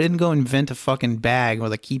do? I didn't go invent a fucking bag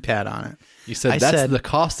with a keypad on it. You said that's the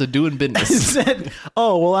cost of doing business. I said,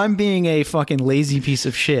 oh, well, I'm being a fucking lazy piece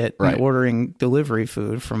of shit and ordering delivery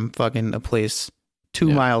food from fucking a place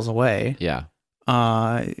 2 miles away. Yeah.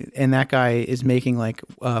 And that guy is making like,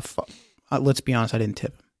 let's be honest, I didn't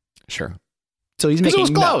tip him. Sure. So he's making it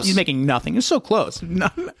was close. He's making nothing. It's so close.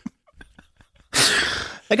 That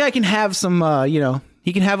guy can have some,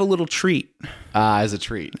 He can have a little treat. As a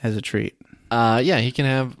treat. As a treat. Yeah, he can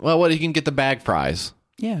have. Well, what he can get the bag fries.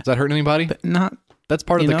 Yeah. Does that hurt anybody? But not. That's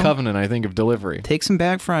part of the covenant, I think, of delivery. Take some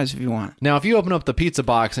bag fries if you want. Now, if you open up the pizza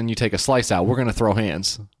box and you take a slice out, we're going to throw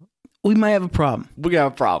hands. We might have a problem. We got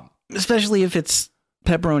a problem. Especially if it's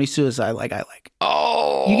pepperoni suicide like I like.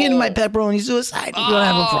 Oh. You get in my pepperoni suicide, you're going to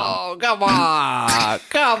have a problem. Oh, come on.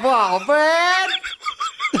 Come on, man.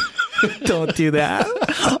 Don't do that.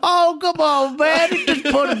 Oh, come on, man. You just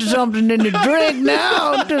put something in the drink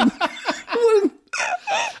now.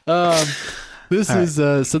 This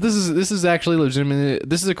is actually legitimate.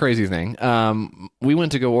 This is a crazy thing. We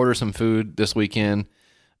went to go order some food this weekend.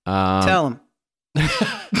 Tell him.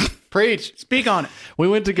 Preach. Speak on it. We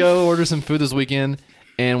went to go order some food this weekend,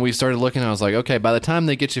 and we started looking. I was like, okay, by the time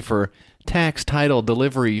they get you for tax, title,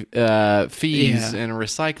 delivery fees, and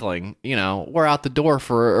recycling, we're out the door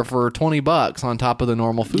for $20 on top of the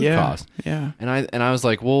normal food cost. Yeah. And I was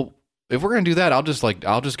like, well, if we're gonna do that, I'll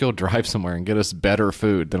just go drive somewhere and get us better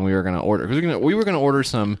food than we were gonna order. Because we were gonna order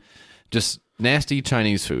some just nasty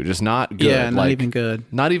Chinese food, just not good. Yeah, not even good.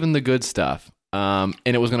 Not even the good stuff. And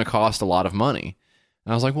it was gonna cost a lot of money.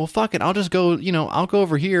 And I was like, well, fuck it. I'll just go. I'll go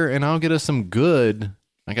over here and I'll get us some good.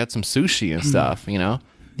 I got some sushi and stuff. Yeah.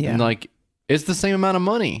 And it's the same amount of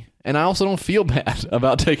money, and I also don't feel bad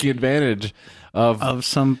about taking advantage of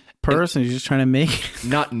some person who's just trying to make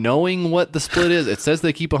not knowing what the split is. It says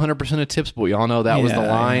they keep 100% of tips, but we all know that was the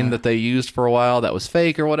line that they used for a while that was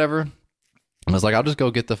fake or whatever. I was like, I'll just go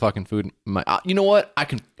get the fucking food. You know what? I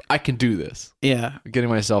can do this. Yeah. Getting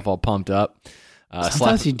myself all pumped up.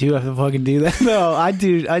 Sometimes you do have to fucking do that. No, I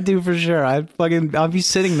do for sure. I'll be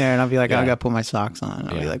sitting there and I'll be like, I gotta put my socks on.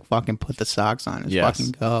 I'll be like, fucking put the socks on. Just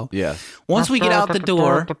fucking go. Yes. Once we get out the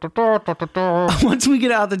door,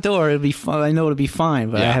 it'll be fun. I know it'll be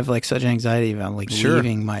fine, but I have such anxiety about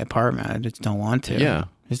leaving my apartment. I just don't want to. Yeah.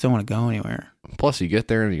 I just don't want to go anywhere. Plus, you get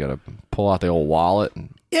there and you gotta pull out the old wallet.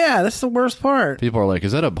 Yeah, that's the worst part. People are like,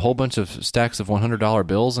 is that a whole bunch of stacks of $100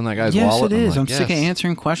 bills in that guy's wallet? Yes, it is. I'm I'm sick of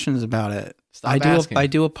answering questions about it. Stop asking. I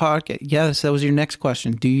do a podcast. Yes, that was your next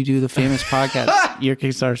question. Do you do the famous podcast? Your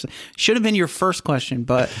Kickstarter should have been your first question,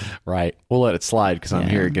 but right. We'll let it slide because I'm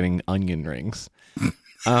here getting onion rings.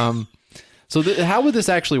 So how would this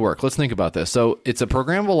actually work? Let's think about this. So it's a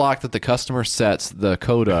programmable lock that the customer sets the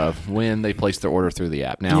code of when they place their order through the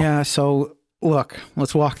app. Now, so look,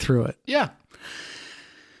 let's walk through it. Yeah.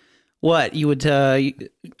 What you would?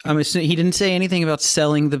 I'm assuming he didn't say anything about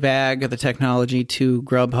selling the bag of the technology to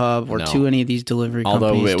Grubhub or to any of these delivery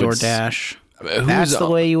companies, DoorDash. That's the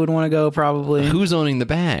way you would want to go, probably. Who's owning the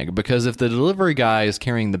bag? Because if the delivery guy is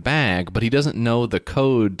carrying the bag, but he doesn't know the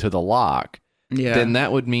code to the lock, then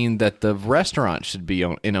that would mean that the restaurant should be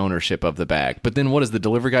in ownership of the bag. But then what does the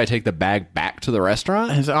delivery guy take the bag back to the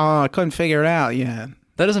restaurant? I couldn't figure it out. Yeah.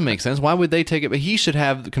 That doesn't make sense. Why would they take it? But he should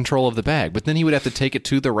have control of the bag. But then he would have to take it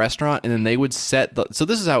to the restaurant, and then they would set the... So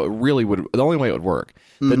this is how it really would... The only way it would work.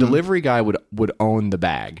 The delivery guy would own the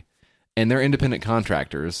bag. And they're independent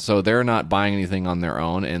contractors, so they're not buying anything on their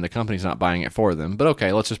own, and the company's not buying it for them. But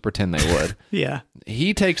okay, let's just pretend they would. Yeah.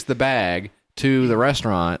 He takes the bag to the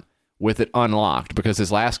restaurant with it unlocked because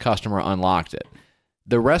his last customer unlocked it.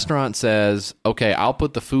 The restaurant says, okay, I'll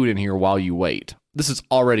put the food in here while you wait. This is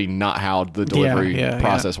already not how the delivery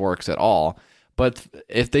process works at all. But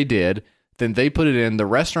if they did, then they put it in. The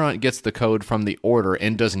restaurant gets the code from the order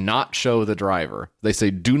and does not show the driver. They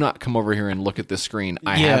say, do not come over here and look at this screen.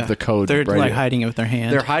 I have the code. They're hiding it with their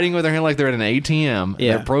hand. They're hiding it with their hand like they're at an ATM.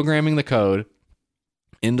 Yeah. They're programming the code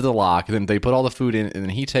into the lock. Then they put all the food in, and then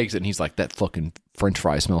he takes it, and he's like, that fucking French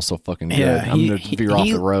fry smells so fucking good. I'm going to veer off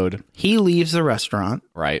the road. He leaves the restaurant.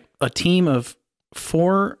 Right. A team of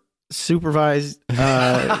 4 supervised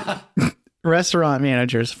restaurant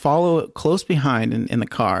managers follow close behind in the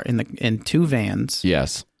car in 2 vans.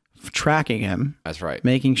 Yes. Tracking him. That's right.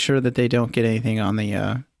 Making sure that they don't get anything on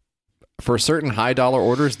the... For certain high dollar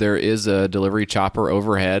orders, there is a delivery chopper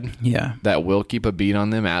overhead. Yeah. That will keep a beat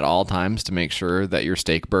on them at all times to make sure that your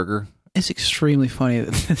steak burger... It's extremely funny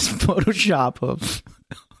that this Photoshop of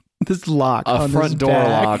this lock a on front this door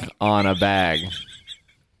bag. lock on a bag.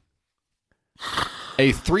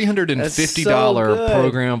 A $350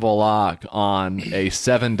 programmable lock on a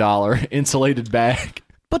 $7 insulated bag.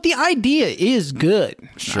 But the idea is good.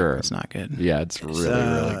 Sure. No, it's not good. Yeah, it's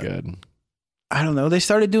really good. I don't know. They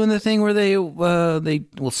started doing the thing where they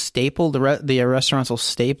will staple the restaurants will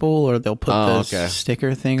staple, or they'll put the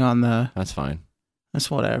sticker thing on the... That's fine. That's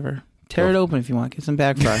whatever. Tear it open if you want. Get some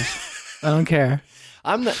bag fries. I don't care.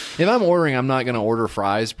 If I'm ordering, I'm not going to order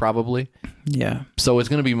fries probably. Yeah. So it's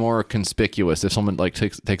going to be more conspicuous if someone like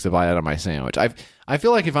takes a bite out of my sandwich. I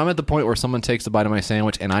feel like if I'm at the point where someone takes a bite of my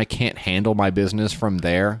sandwich and I can't handle my business from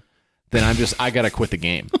there, then I got to quit the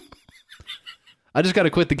game. I just got to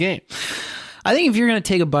quit the game. I think if you're going to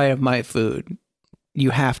take a bite of my food, you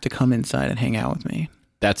have to come inside and hang out with me.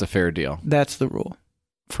 That's a fair deal. That's the rule.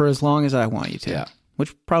 For as long as I want you to. Yeah.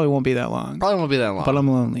 Which probably won't be that long. Probably won't be that long. But I'm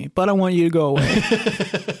lonely. But I want you to go away.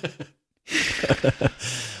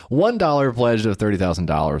 $1 pledge of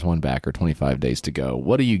 $30,000, one backer, 25 days to go.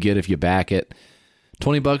 What do you get if you back it?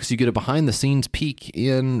 $20, you get a behind-the-scenes peek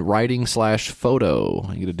in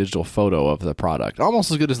writing/photo. You get a digital photo of the product. Almost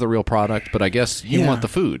as good as the real product, but I guess you want the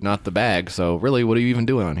food, not the bag. So really, what are you even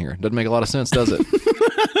doing on here? Doesn't make a lot of sense, does it?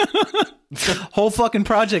 Whole fucking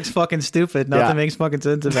project's fucking stupid. Nothing makes fucking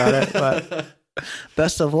sense about it, but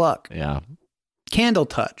best of luck. Yeah. Candle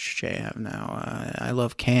touch, JM. Now, I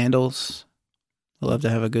love candles. I love to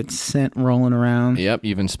have a good scent rolling around. Yep,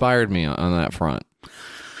 you've inspired me on that front.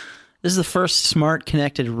 This is the first smart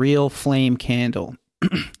connected real flame candle.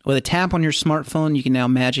 With a tap on your smartphone, you can now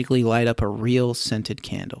magically light up a real scented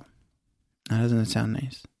candle. Now, doesn't it sound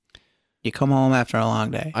nice? You come home after a long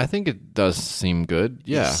day. I think it does seem good.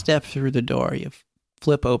 Yeah. You step through the door. You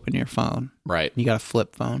flip open your phone. Right. You got a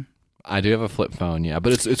flip phone. I do have a flip phone, yeah.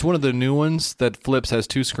 But it's one of the new ones that flips, has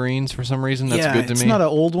two screens for some reason. That's good to me. It's not an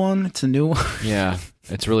old one. It's a new one. Yeah.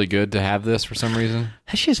 It's really good to have this for some reason.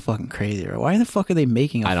 That shit's fucking crazy, right? Why the fuck are they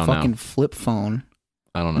making a fucking flip phone?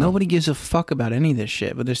 I don't know. Nobody gives a fuck about any of this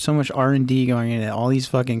shit, but there's so much R&D going into all these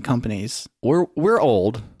fucking companies. We're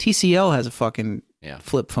old. TCL has a fucking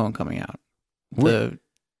flip phone coming out.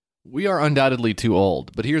 We are undoubtedly too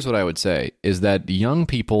old, but here's what I would say, is that young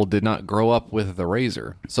people did not grow up with the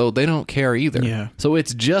Razor, so they don't care either. Yeah. So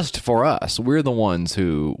it's just for us. We're the ones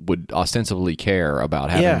who would ostensibly care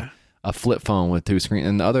about having a flip phone with two screens,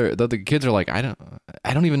 and the other kids are like, I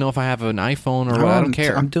don't even know if I have an iPhone or what. I don't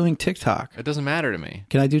care. I'm doing TikTok. It doesn't matter to me.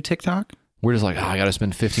 Can I do TikTok? We're just like, I got to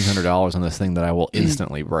spend $1,500 on this thing that I will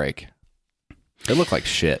instantly break. They look like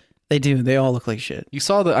shit. They do. They all look like shit. You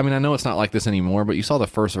saw I know it's not like this anymore, but you saw the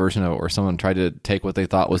first version of it where someone tried to take what they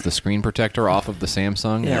thought was the screen protector off of the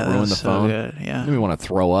Samsung and it ruined the phone. Good. Yeah. Made me want to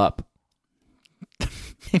throw up.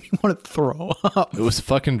 Made me want to throw up. It was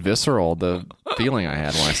fucking visceral, the feeling I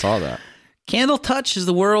had when I saw that. Candle Touch is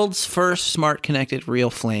the world's first smart connected real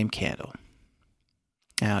flame candle.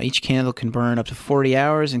 Now, each candle can burn up to 40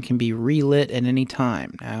 hours and can be relit at any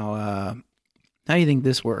time. Now, how do you think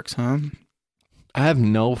this works, huh? I have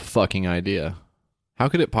no fucking idea. How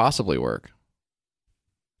could it possibly work?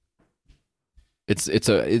 It's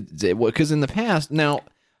because in the past, now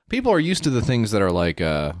people are used to the things that are like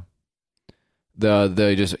the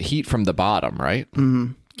just heat from the bottom, right?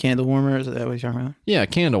 Mm-hmm. Candle warmer, is that what you're talking about? Yeah,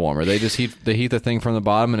 candle warmer. They just heat the thing from the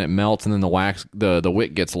bottom and it melts, and then the wax, the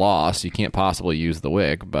wick gets lost. You can't possibly use the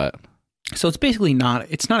wick, but so it's basically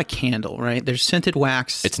it's not a candle, right? There's scented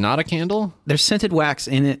wax. It's not a candle? There's scented wax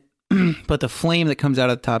in it. But the flame that comes out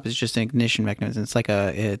of the top is just an ignition mechanism. It's like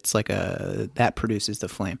a that produces the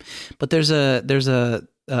flame. But there's a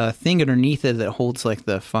thing underneath it that holds like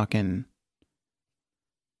the fucking.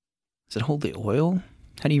 Does it hold the oil?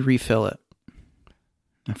 How do you refill it?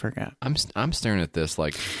 I forgot. I'm staring at this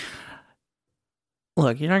like.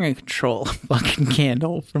 Look, you're not gonna control a fucking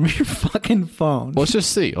candle from your fucking phone. Let's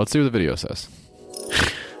just see. Let's see what the video says.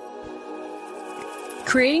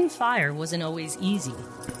 Creating fire wasn't always easy.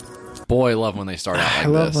 Boy, I love when they start out like this. I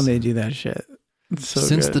love when they do that shit. It's so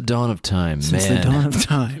Since good. the dawn of time, Since the dawn of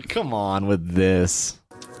time. Come on with this.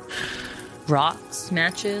 Rocks,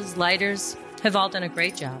 matches, lighters have all done a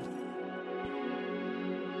great job.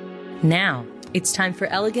 Now, it's time for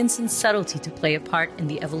elegance and subtlety to play a part in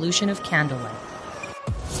the evolution of candlelight.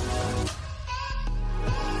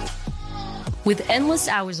 With endless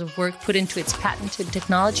hours of work put into its patented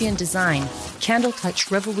technology and design, Candle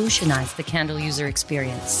Touch revolutionized the candle user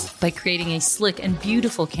experience by creating a slick and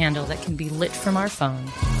beautiful candle that can be lit from our phone.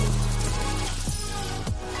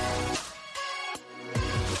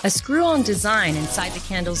 A screw-on design inside the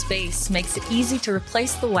candle's base makes it easy to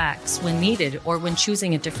replace the wax when needed or when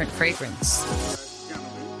choosing a different fragrance.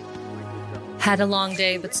 Had a long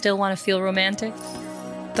day but still want to feel romantic?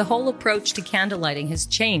 The whole approach to candle lighting has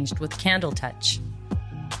changed with Candle Touch.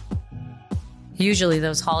 Usually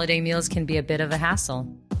those holiday meals can be a bit of a hassle.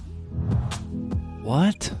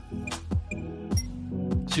 What?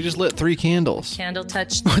 She just lit 3 candles. Candle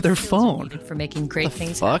Touch with her phone for making great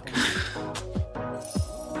things fuck?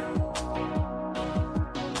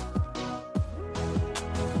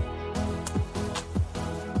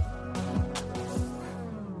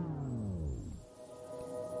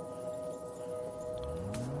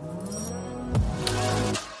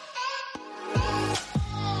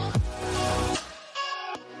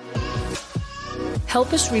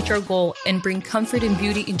 Help us reach our goal and bring comfort and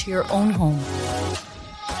beauty into your own home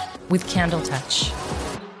with Candle Touch.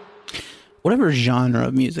 Whatever genre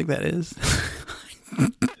of music that is.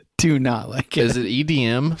 Do not like it. Is it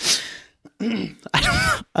EDM? I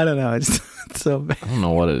don't know. It's so bad. I don't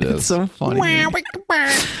know what it is. It's so funny.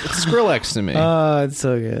 It's Skrillex to me. It's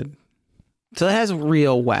so good. So it has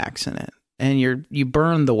real wax in it, and you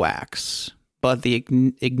burn the wax, but the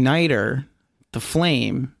igniter, the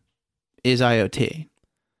flame, is IoT.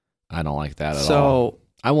 I don't like that at all. So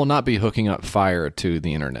I will not be hooking up fire to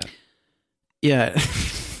the internet. Yeah.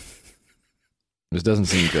 This doesn't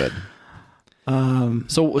seem good.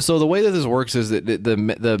 So the way that this works is that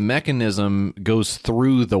the mechanism goes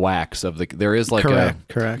through the wax of the. There is like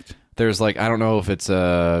correct. There's like, I don't know if it's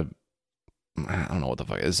I don't know what the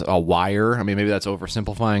fuck it is, a wire. I mean, maybe that's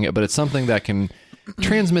oversimplifying it, but it's something that can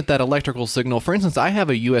transmit that electrical signal. For instance, I have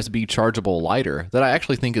a USB chargeable lighter that I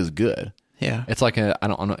actually think is good. Yeah. It's like I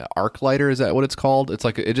don't know, arc lighter, is that what it's called? It's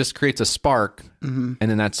like it just creates a spark, and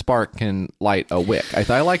then that spark can light a wick.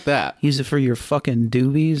 I like that. Use it for your fucking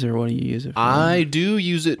doobies, or what do you use it for? I do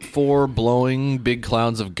use it for blowing big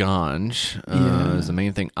clouds of ganj. Is the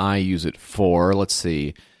main thing I use it for. Let's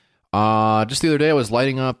see. Just the other day, I was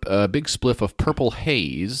lighting up a big spliff of purple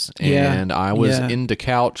haze, and I was in the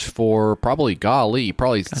couch for probably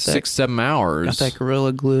 6-7 hours. Got that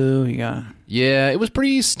Gorilla Glue. Yeah, it was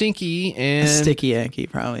pretty stinky and sticky Yankee,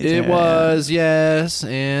 probably. It was, yes,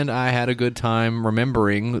 and I had a good time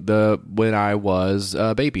remembering when I was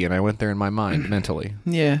a baby, and I went there in my mind mentally.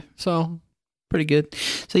 Yeah, so pretty good.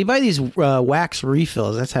 So you buy these wax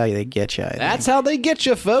refills. That's how they get you. That's how they get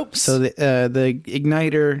you, folks. So the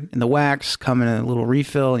igniter and the wax come in a little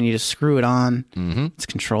refill, and you just screw it on. Mm-hmm. It's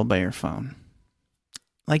controlled by your phone.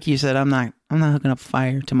 Like you said, I'm not hooking up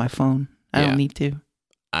fire to my phone. I don't need to.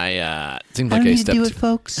 It seems like a step. Do it,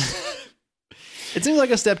 folks. It seems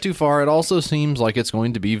like a step too far. It also seems like it's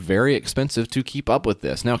going to be very expensive to keep up with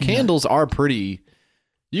this. Now, candles are pretty.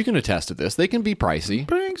 You can attest to this. They can be pricey.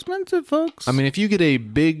 Pretty expensive, folks. I mean, if you get if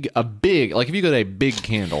you get a big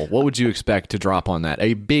candle, what would you expect to drop on that?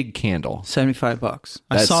 A big candle, $75.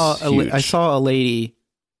 That's huge. I saw a lady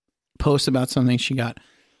post about something she got.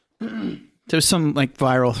 There's some like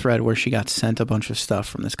viral thread where she got sent a bunch of stuff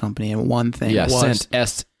from this company, and one thing was sent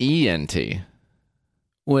SENT.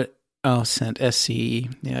 What? Oh, sent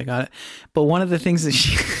SCE. Yeah, I got it. But one of the things that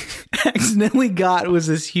she accidentally got was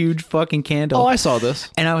this huge fucking candle. Oh, I saw this.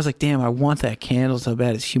 And I was like, damn, I want that candle so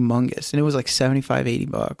bad. It's humongous. And it was like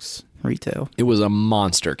 $75-$80 retail. It was a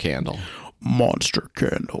monster candle. Monster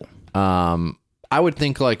candle. I would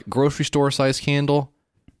think like grocery store size candle,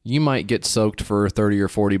 you might get soaked for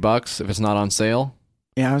 $30 or $40 if it's not on sale.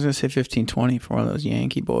 Yeah, I was going to say $15-$20 for one of those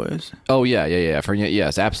Yankee boys. Oh, yeah.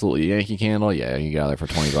 Yes, absolutely. Yankee candle, yeah, you get out there for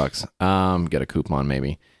 $20. Get a coupon,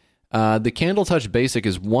 maybe. The Candle Touch Basic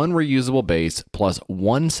is one reusable base plus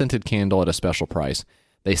one scented candle at a special price.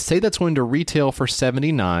 They say that's going to retail for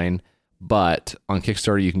 $79, but on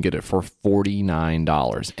Kickstarter you can get it for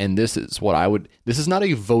 $49. And this is this is not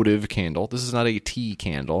a votive candle. This is not a tea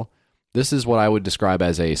candle. This is what I would describe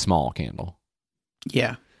as a small candle.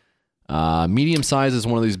 Yeah. Medium size is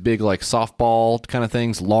one of these big like softball kind of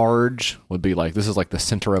things. Large would be like, this is like the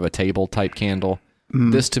center of a table type candle.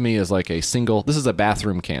 This to me is like this is a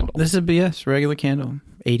bathroom candle. This is a BS regular candle,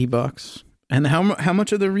 $80. And how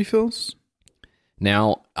much are the refills?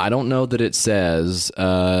 Now, I don't know that it says,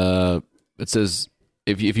 if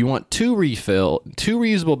you want two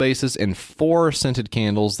reusable bases and 4 scented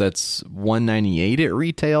candles, that's $198 at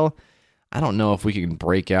retail. I don't know if we can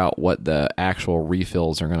break out what the actual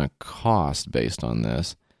refills are going to cost based on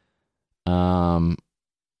this.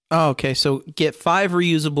 Okay. So get 5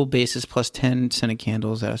 reusable bases plus 10 scented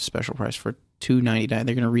candles at a special price for $299.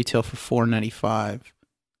 They're going to retail for $495.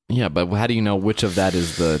 Yeah, but how do you know which of that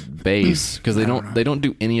is the base? Because they don't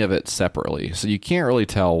do any of it separately, so you can't really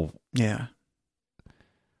tell. Yeah.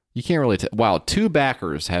 You can't really tell. Wow, 2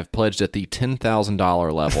 backers have pledged at the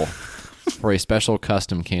 $10,000 level for a special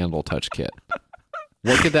custom Candle Touch kit.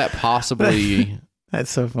 What could that possibly...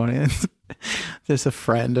 That's so funny. There's a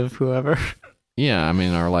friend of whoever. Yeah, I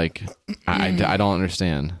mean, or like, I don't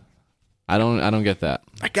understand. I don't get that.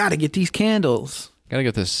 I gotta get these candles. Gotta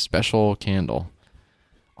get this special candle.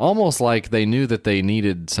 Almost like they knew that they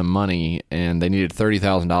needed some money and they needed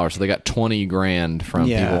 $30,000, so they got $20,000 from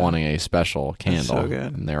people wanting a special candle. That's so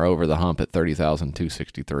good. And they're over the hump at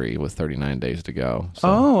 $30,263 with 39 days to go. So.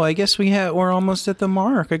 Oh, I guess we're almost at the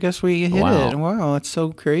mark. I guess we hit it. Wow, that's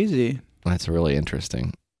so crazy. That's really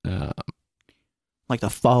interesting. Like to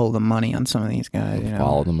follow the money on some of these guys.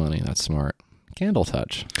 Follow the money. That's smart. Candle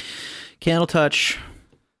Touch. Candle Touch.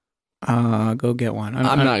 Go get one.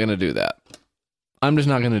 I'm not going to do that. I'm just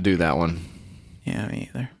not going to do that one. Yeah, me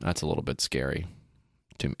either. That's a little bit scary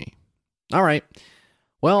to me. All right.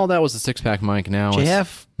 Well, that was the six-pack Mike. Now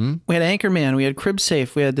JF, we had Anchorman, we had Crib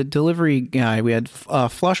Safe, we had the delivery guy, we had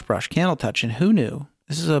Flush Brush, Candle Touch, and who knew?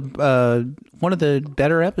 This is one of the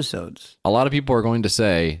better episodes. A lot of people are going to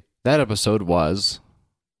say that episode was...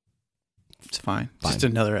 It's fine. Just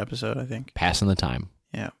another episode, I think. Passing the time.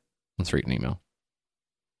 Yeah. Let's read an email.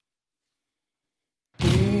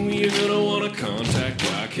 You're gonna want to contact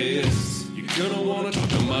YKS. You're gonna want to talk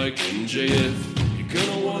to Mike and JF. You're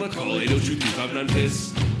gonna want to call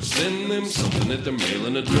 802-359-PISS. Send them something at their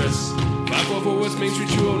mailing address. 544 West Main Street,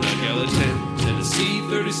 209 Gallatin, Tennessee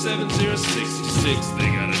 37066.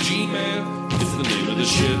 They got a Gmail, it's the name of the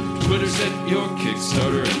ship. Twitter's at your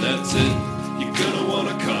Kickstarter, and that's it. You're gonna want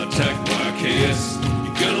to contact YKS.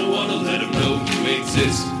 You're gonna want to let them know you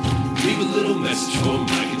exist. Leave a little message for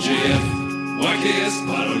Mike and JF. YKS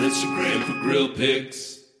Pod on Instagram for grill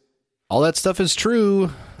pics. All that stuff is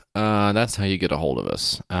true. That's how you get a hold of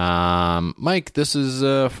us. Mike, this is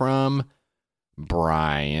from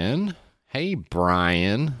Brian. Hey,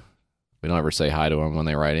 Brian. We don't ever say hi to them when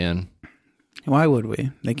they write in. Why would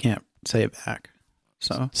we? They can't say it back.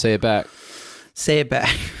 So say it back. Say it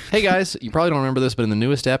back. Hey, guys, you probably don't remember this, but in the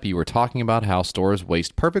newest ep, you were talking about how stores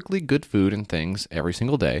waste perfectly good food and things every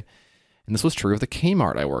single day. And this was true of the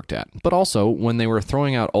Kmart I worked at. But also, when they were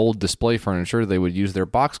throwing out old display furniture, they would use their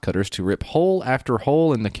box cutters to rip hole after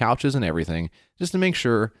hole in the couches and everything, just to make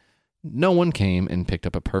sure no one came and picked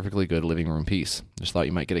up a perfectly good living room piece. Just thought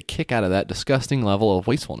you might get a kick out of that disgusting level of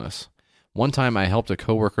wastefulness. One time I helped a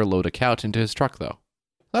coworker load a couch into his truck, though.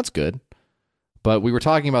 That's good. But we were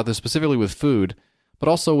talking about this specifically with food, but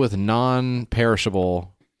also with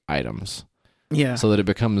non-perishable items. Yeah. So that it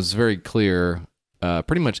becomes very clear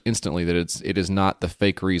pretty much instantly that it is not the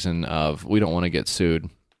fake reason of we don't want to get sued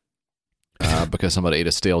because somebody ate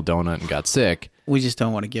a stale donut and got sick. We just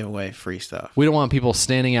don't want to give away free stuff. We don't want people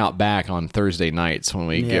standing out back on Thursday nights when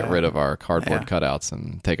we get rid of our cardboard cutouts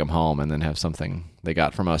and take them home and then have something they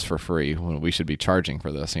got from us for free when we should be charging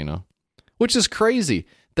for this, which is crazy.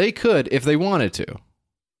 They could if they wanted to.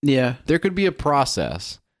 Yeah. There could be a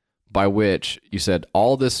process by which you said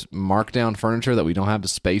all this markdown furniture that we don't have the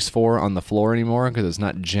space for on the floor anymore because it's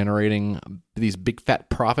not generating these big fat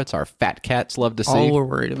profits our fat cats love to see. All we're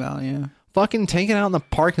worried about, yeah. Fucking take it out in the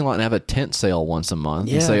parking lot and have a tent sale once a month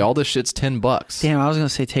and say all this shit's $10. Damn, I was going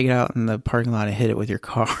to say take it out in the parking lot and hit it with your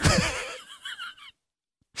car.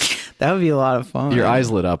 That would be a lot of fun. Your eyes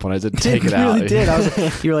lit up when I said take it out. Really did. I was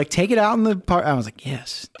like, you were like, take it out in the park. I was like,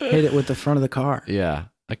 yes. Hit it with the front of the car. Yeah,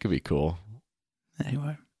 that could be cool.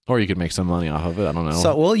 Anyway. Or you could make some money off of it. I don't know.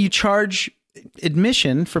 So, well, you charge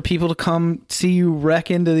admission for people to come see you wreck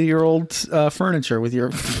into your old furniture with your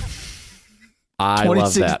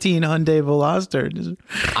 2016 Hyundai Veloster.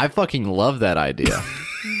 I fucking love that idea.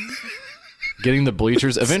 Getting the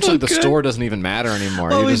bleachers. Eventually, the store doesn't even matter anymore.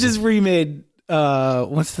 Well, we just remade.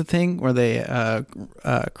 What's the thing where they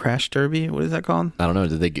crash derby? What is that called? I don't know.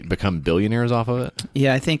 Did they become billionaires off of it?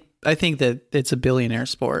 Yeah, I think that it's a billionaire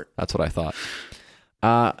sport. That's what I thought.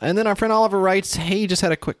 And then our friend Oliver writes, hey, just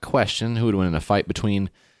had a quick question. Who would win in a fight between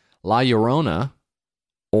La Llorona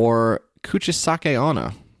or Kuchisake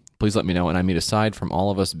Onna? Please let me know, and I mean aside from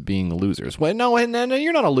all of us being losers. Well, no,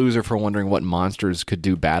 you're not a loser for wondering what monsters could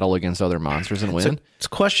do battle against other monsters and win. It's a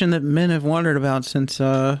question that men have wondered about since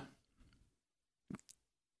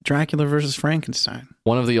Dracula versus Frankenstein.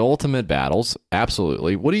 One of the ultimate battles,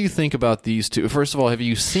 absolutely. What do you think about these two? First of all, have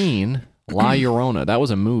you seen La Llorona? That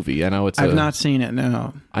was a movie. I know I've not seen it,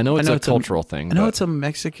 no. I know it's a cultural thing. I know it's a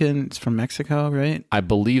Mexican, it's from Mexico, right? I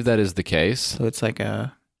believe that is the case. So it's like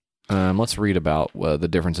a... let's read about the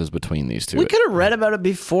differences between these two. We could have read about it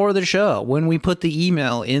before the show when we put the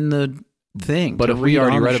email in the thing. But if we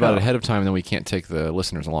already read about it ahead of time, then we can't take the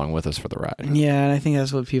listeners along with us for the ride. Yeah, and I think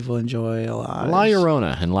that's what people enjoy a lot. La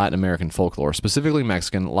Llorona in Latin American folklore, specifically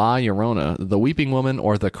Mexican, La Llorona, the weeping woman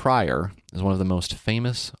or the crier, is one of the most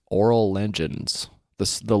famous oral legends.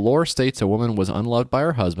 The lore states a woman was unloved by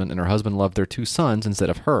her husband, and her husband loved their two sons instead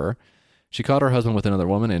of her. She caught her husband with another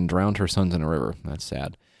woman and drowned her sons in a river. That's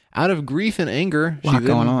sad. Out of grief and anger, a lot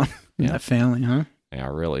going on in that family, huh? Yeah,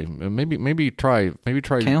 really. Maybe try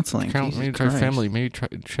counseling. Maybe try family. Maybe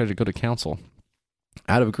try to go to counsel.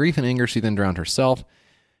 Out of grief and anger, she then drowned herself.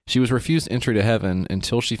 She was refused entry to heaven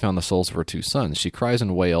until she found the souls of her two sons. She cries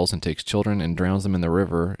and wails and takes children and drowns them in the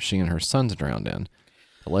river she and her sons drowned in.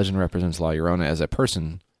 The legend represents La Llorona as a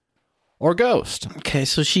person or ghost. Okay,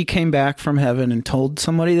 so she came back from heaven and told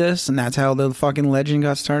somebody this, and that's how the fucking legend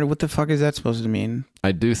got started. What the fuck is that supposed to mean?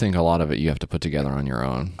 I do think a lot of it you have to put together on your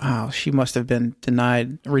own. Oh, she must have been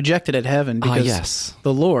rejected at heaven because yes.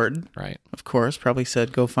 the Lord, right, of course, probably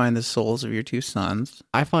said, go find the souls of your 2 sons.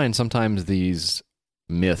 I find sometimes these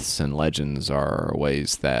myths and legends are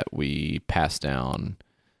ways that we pass down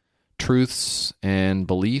truths and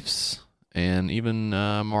beliefs and even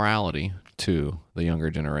morality to the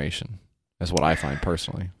younger generation. That's what I find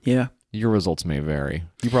personally. Yeah. Your results may vary.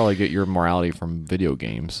 You probably get your morality from video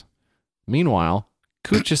games. Meanwhile,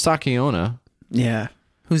 Kuchisaki Onna. Yeah.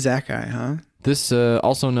 Who's that guy, huh? This,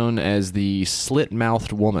 also known as the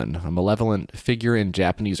slit-mouthed woman, a malevolent figure in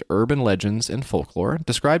Japanese urban legends and folklore,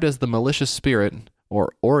 described as the malicious spirit,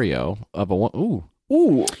 or Oreo, of a Ooh.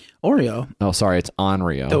 Oreo? Oh, sorry, it's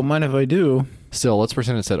Onryo. Don't mind if I do. Still, let's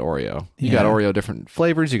pretend it said Oreo. You Yeah. got Oreo different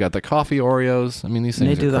flavors. You got the coffee Oreos. I mean, these And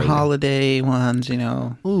things they do are the crazy. holiday ones, you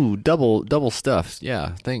know. Ooh, double stuffed.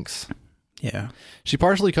 Yeah, thanks. Yeah. She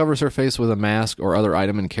partially covers her face with a mask or other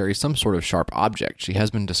item and carries some sort of sharp object. She has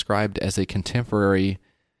been described as a contemporary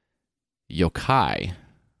yokai.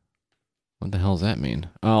 What the hell does that mean?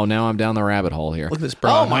 Oh, now I'm down the rabbit hole here. Look at this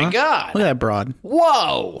broad. Oh my huh? God. Look at that broad.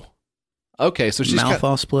 Whoa. Okay, so she's mouth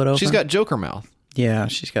all split open. She's got Joker mouth. Yeah,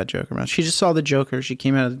 she's got Joker mouth. She just saw the Joker. She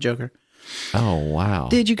came out of the Joker. Oh, wow.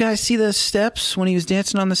 Did you guys see the steps when he was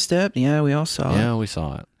dancing on the step? Yeah, we all saw it. Yeah, we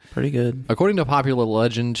saw it. Pretty good. According to popular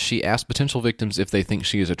legend, she asked potential victims if they think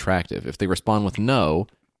she is attractive. If they respond with no,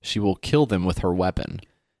 she will kill them with her weapon.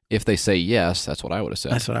 If they say yes, that's what I would have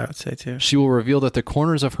said. That's what I would say too. She will reveal that the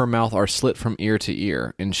corners of her mouth are slit from ear to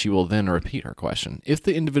ear, and she will then repeat her question. If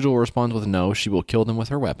the individual responds with no, she will kill them with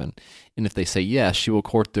her weapon. And if they say yes, she will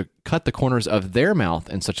cut the corners of their mouth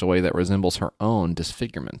in such a way that resembles her own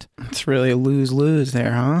disfigurement. It's really a lose-lose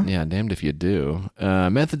there, huh? Yeah, damned if you do.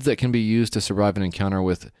 Methods that can be used to survive an encounter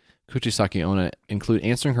with Kuchisaki Onna include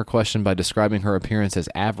answering her question by describing her appearance as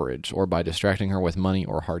average or by distracting her with money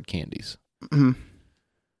or hard candies. Mm-hmm.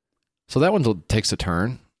 So that one takes a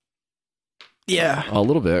turn. Yeah. A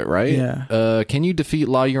little bit, right? Yeah. Can you defeat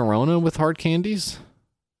La Llorona with hard candies?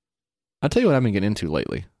 I'll tell you what I've been getting into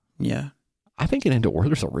lately. Yeah. I've been getting into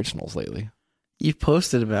Werther's Originals lately. You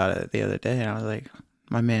posted about it the other day, and I was like,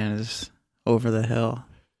 my man is over the hill.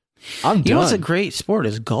 I'm done. You know what's a great sport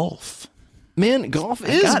is golf. Man, golf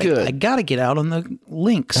is good. I got to get out on the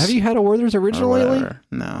links. Have you had a Werther's Original lately?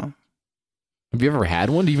 No. Have you ever had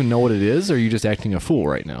one? Do you even know what it is, or are you just acting a fool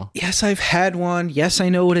right now? Yes, I've had one. Yes, I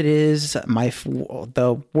know what it is.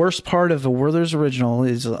 The worst part of a Werther's Original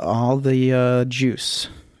is all the juice.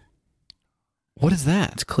 What is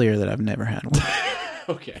that? It's clear that I've never had one.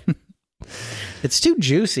 Okay. It's too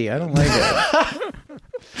juicy. I don't like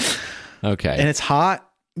it. Okay. And it's hot.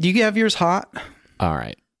 Do you have yours hot? All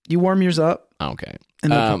right. You warm yours up? Okay.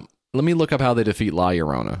 And let me look up how they defeat La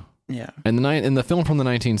Llorona. Yeah. In the film from the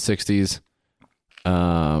 1960s,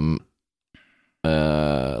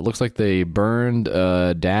 looks like they burned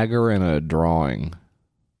a dagger and a drawing.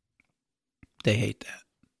 They hate that.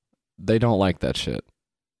 They don't like that shit.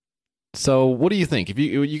 So, what do you think? If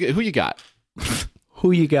you who you got?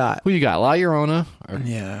 Who you got? Who you got? La Llorona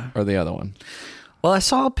or the other one? Well, I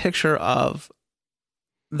saw a picture of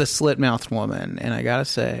the slit-mouthed woman, and I gotta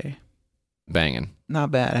say, banging.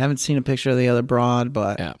 Not bad. I haven't seen a picture of the other broad,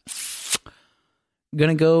 but yeah.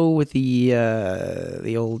 Gonna go with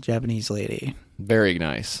the old Japanese lady. Very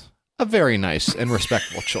nice. A very nice and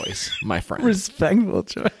respectful choice, my friend. Respectful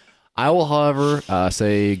choice. I will, however,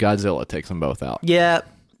 say Godzilla takes them both out. Yeah,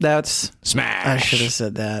 that's... Smash! I should have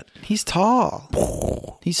said that. He's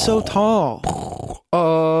tall. He's so tall.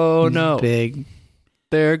 Oh, He's no. big.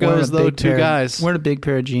 There goes those two guys. Wearing a big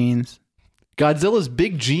pair of jeans. Godzilla's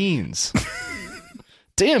big jeans.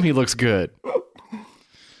 Damn, he looks good.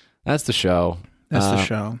 That's the show. That's the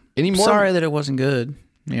show. Any more? Sorry that it wasn't good.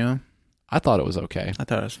 You know? I thought it was okay. I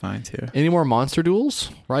thought it was fine, too. Any more monster duels?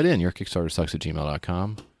 Write in. Your Kickstarter sucks at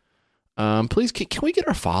gmail.com. Please, can we get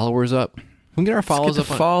our followers up? Can we get our followers Let's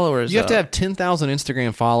get up? the followers You have to up. have 10,000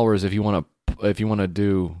 Instagram followers if you want to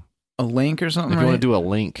do a link or something. If you want to do a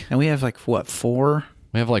link, and we have like what, 4?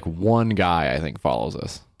 We have like one guy I think follows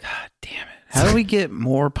us. God damn it! How do we get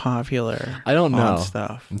more popular? I don't know. On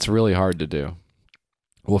stuff. It's really hard to do.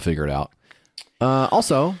 We'll figure it out.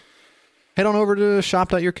 Also, head on over to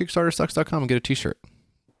shop.yourkickstartersucks.com and get a t-shirt.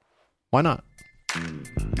 Why not?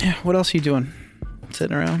 Yeah. What else are you doing?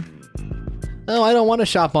 Sitting around? Oh, I don't want to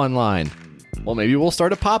shop online. Well, maybe we'll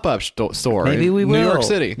start a pop-up store. Maybe we will. New York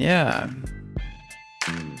City. Yeah.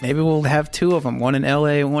 Maybe we'll have 2 of them. One in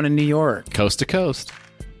LA and one in New York. Coast to coast.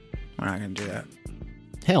 We're not going to do that.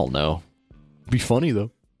 Hell no. Be funny, though.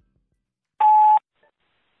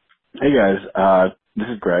 Hey guys, this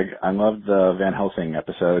is Greg. I loved the Van Helsing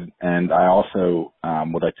episode, and I also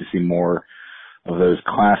would like to see more of those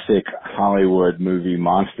classic Hollywood movie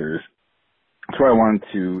monsters. That's why I wanted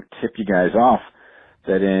to tip you guys off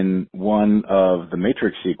that in one of the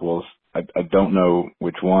Matrix sequels, I don't know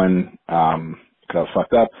which one, because I was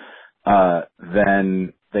fucked up,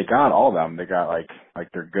 then they got all of them. They got like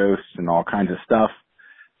their ghosts and all kinds of stuff.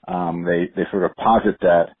 They sort of posit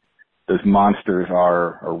that those monsters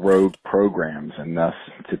are rogue programs, and thus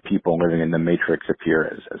to people living in the Matrix appear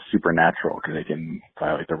as supernatural because they can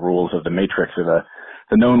violate the rules of the Matrix or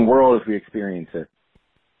the known world as we experience it.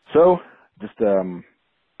 So, just a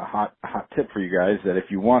hot tip for you guys that if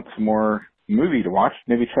you want some more movie to watch,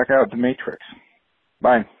 maybe check out The Matrix.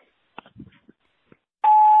 Bye.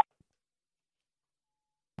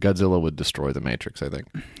 Godzilla would destroy the Matrix, I think.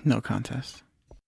 No contest.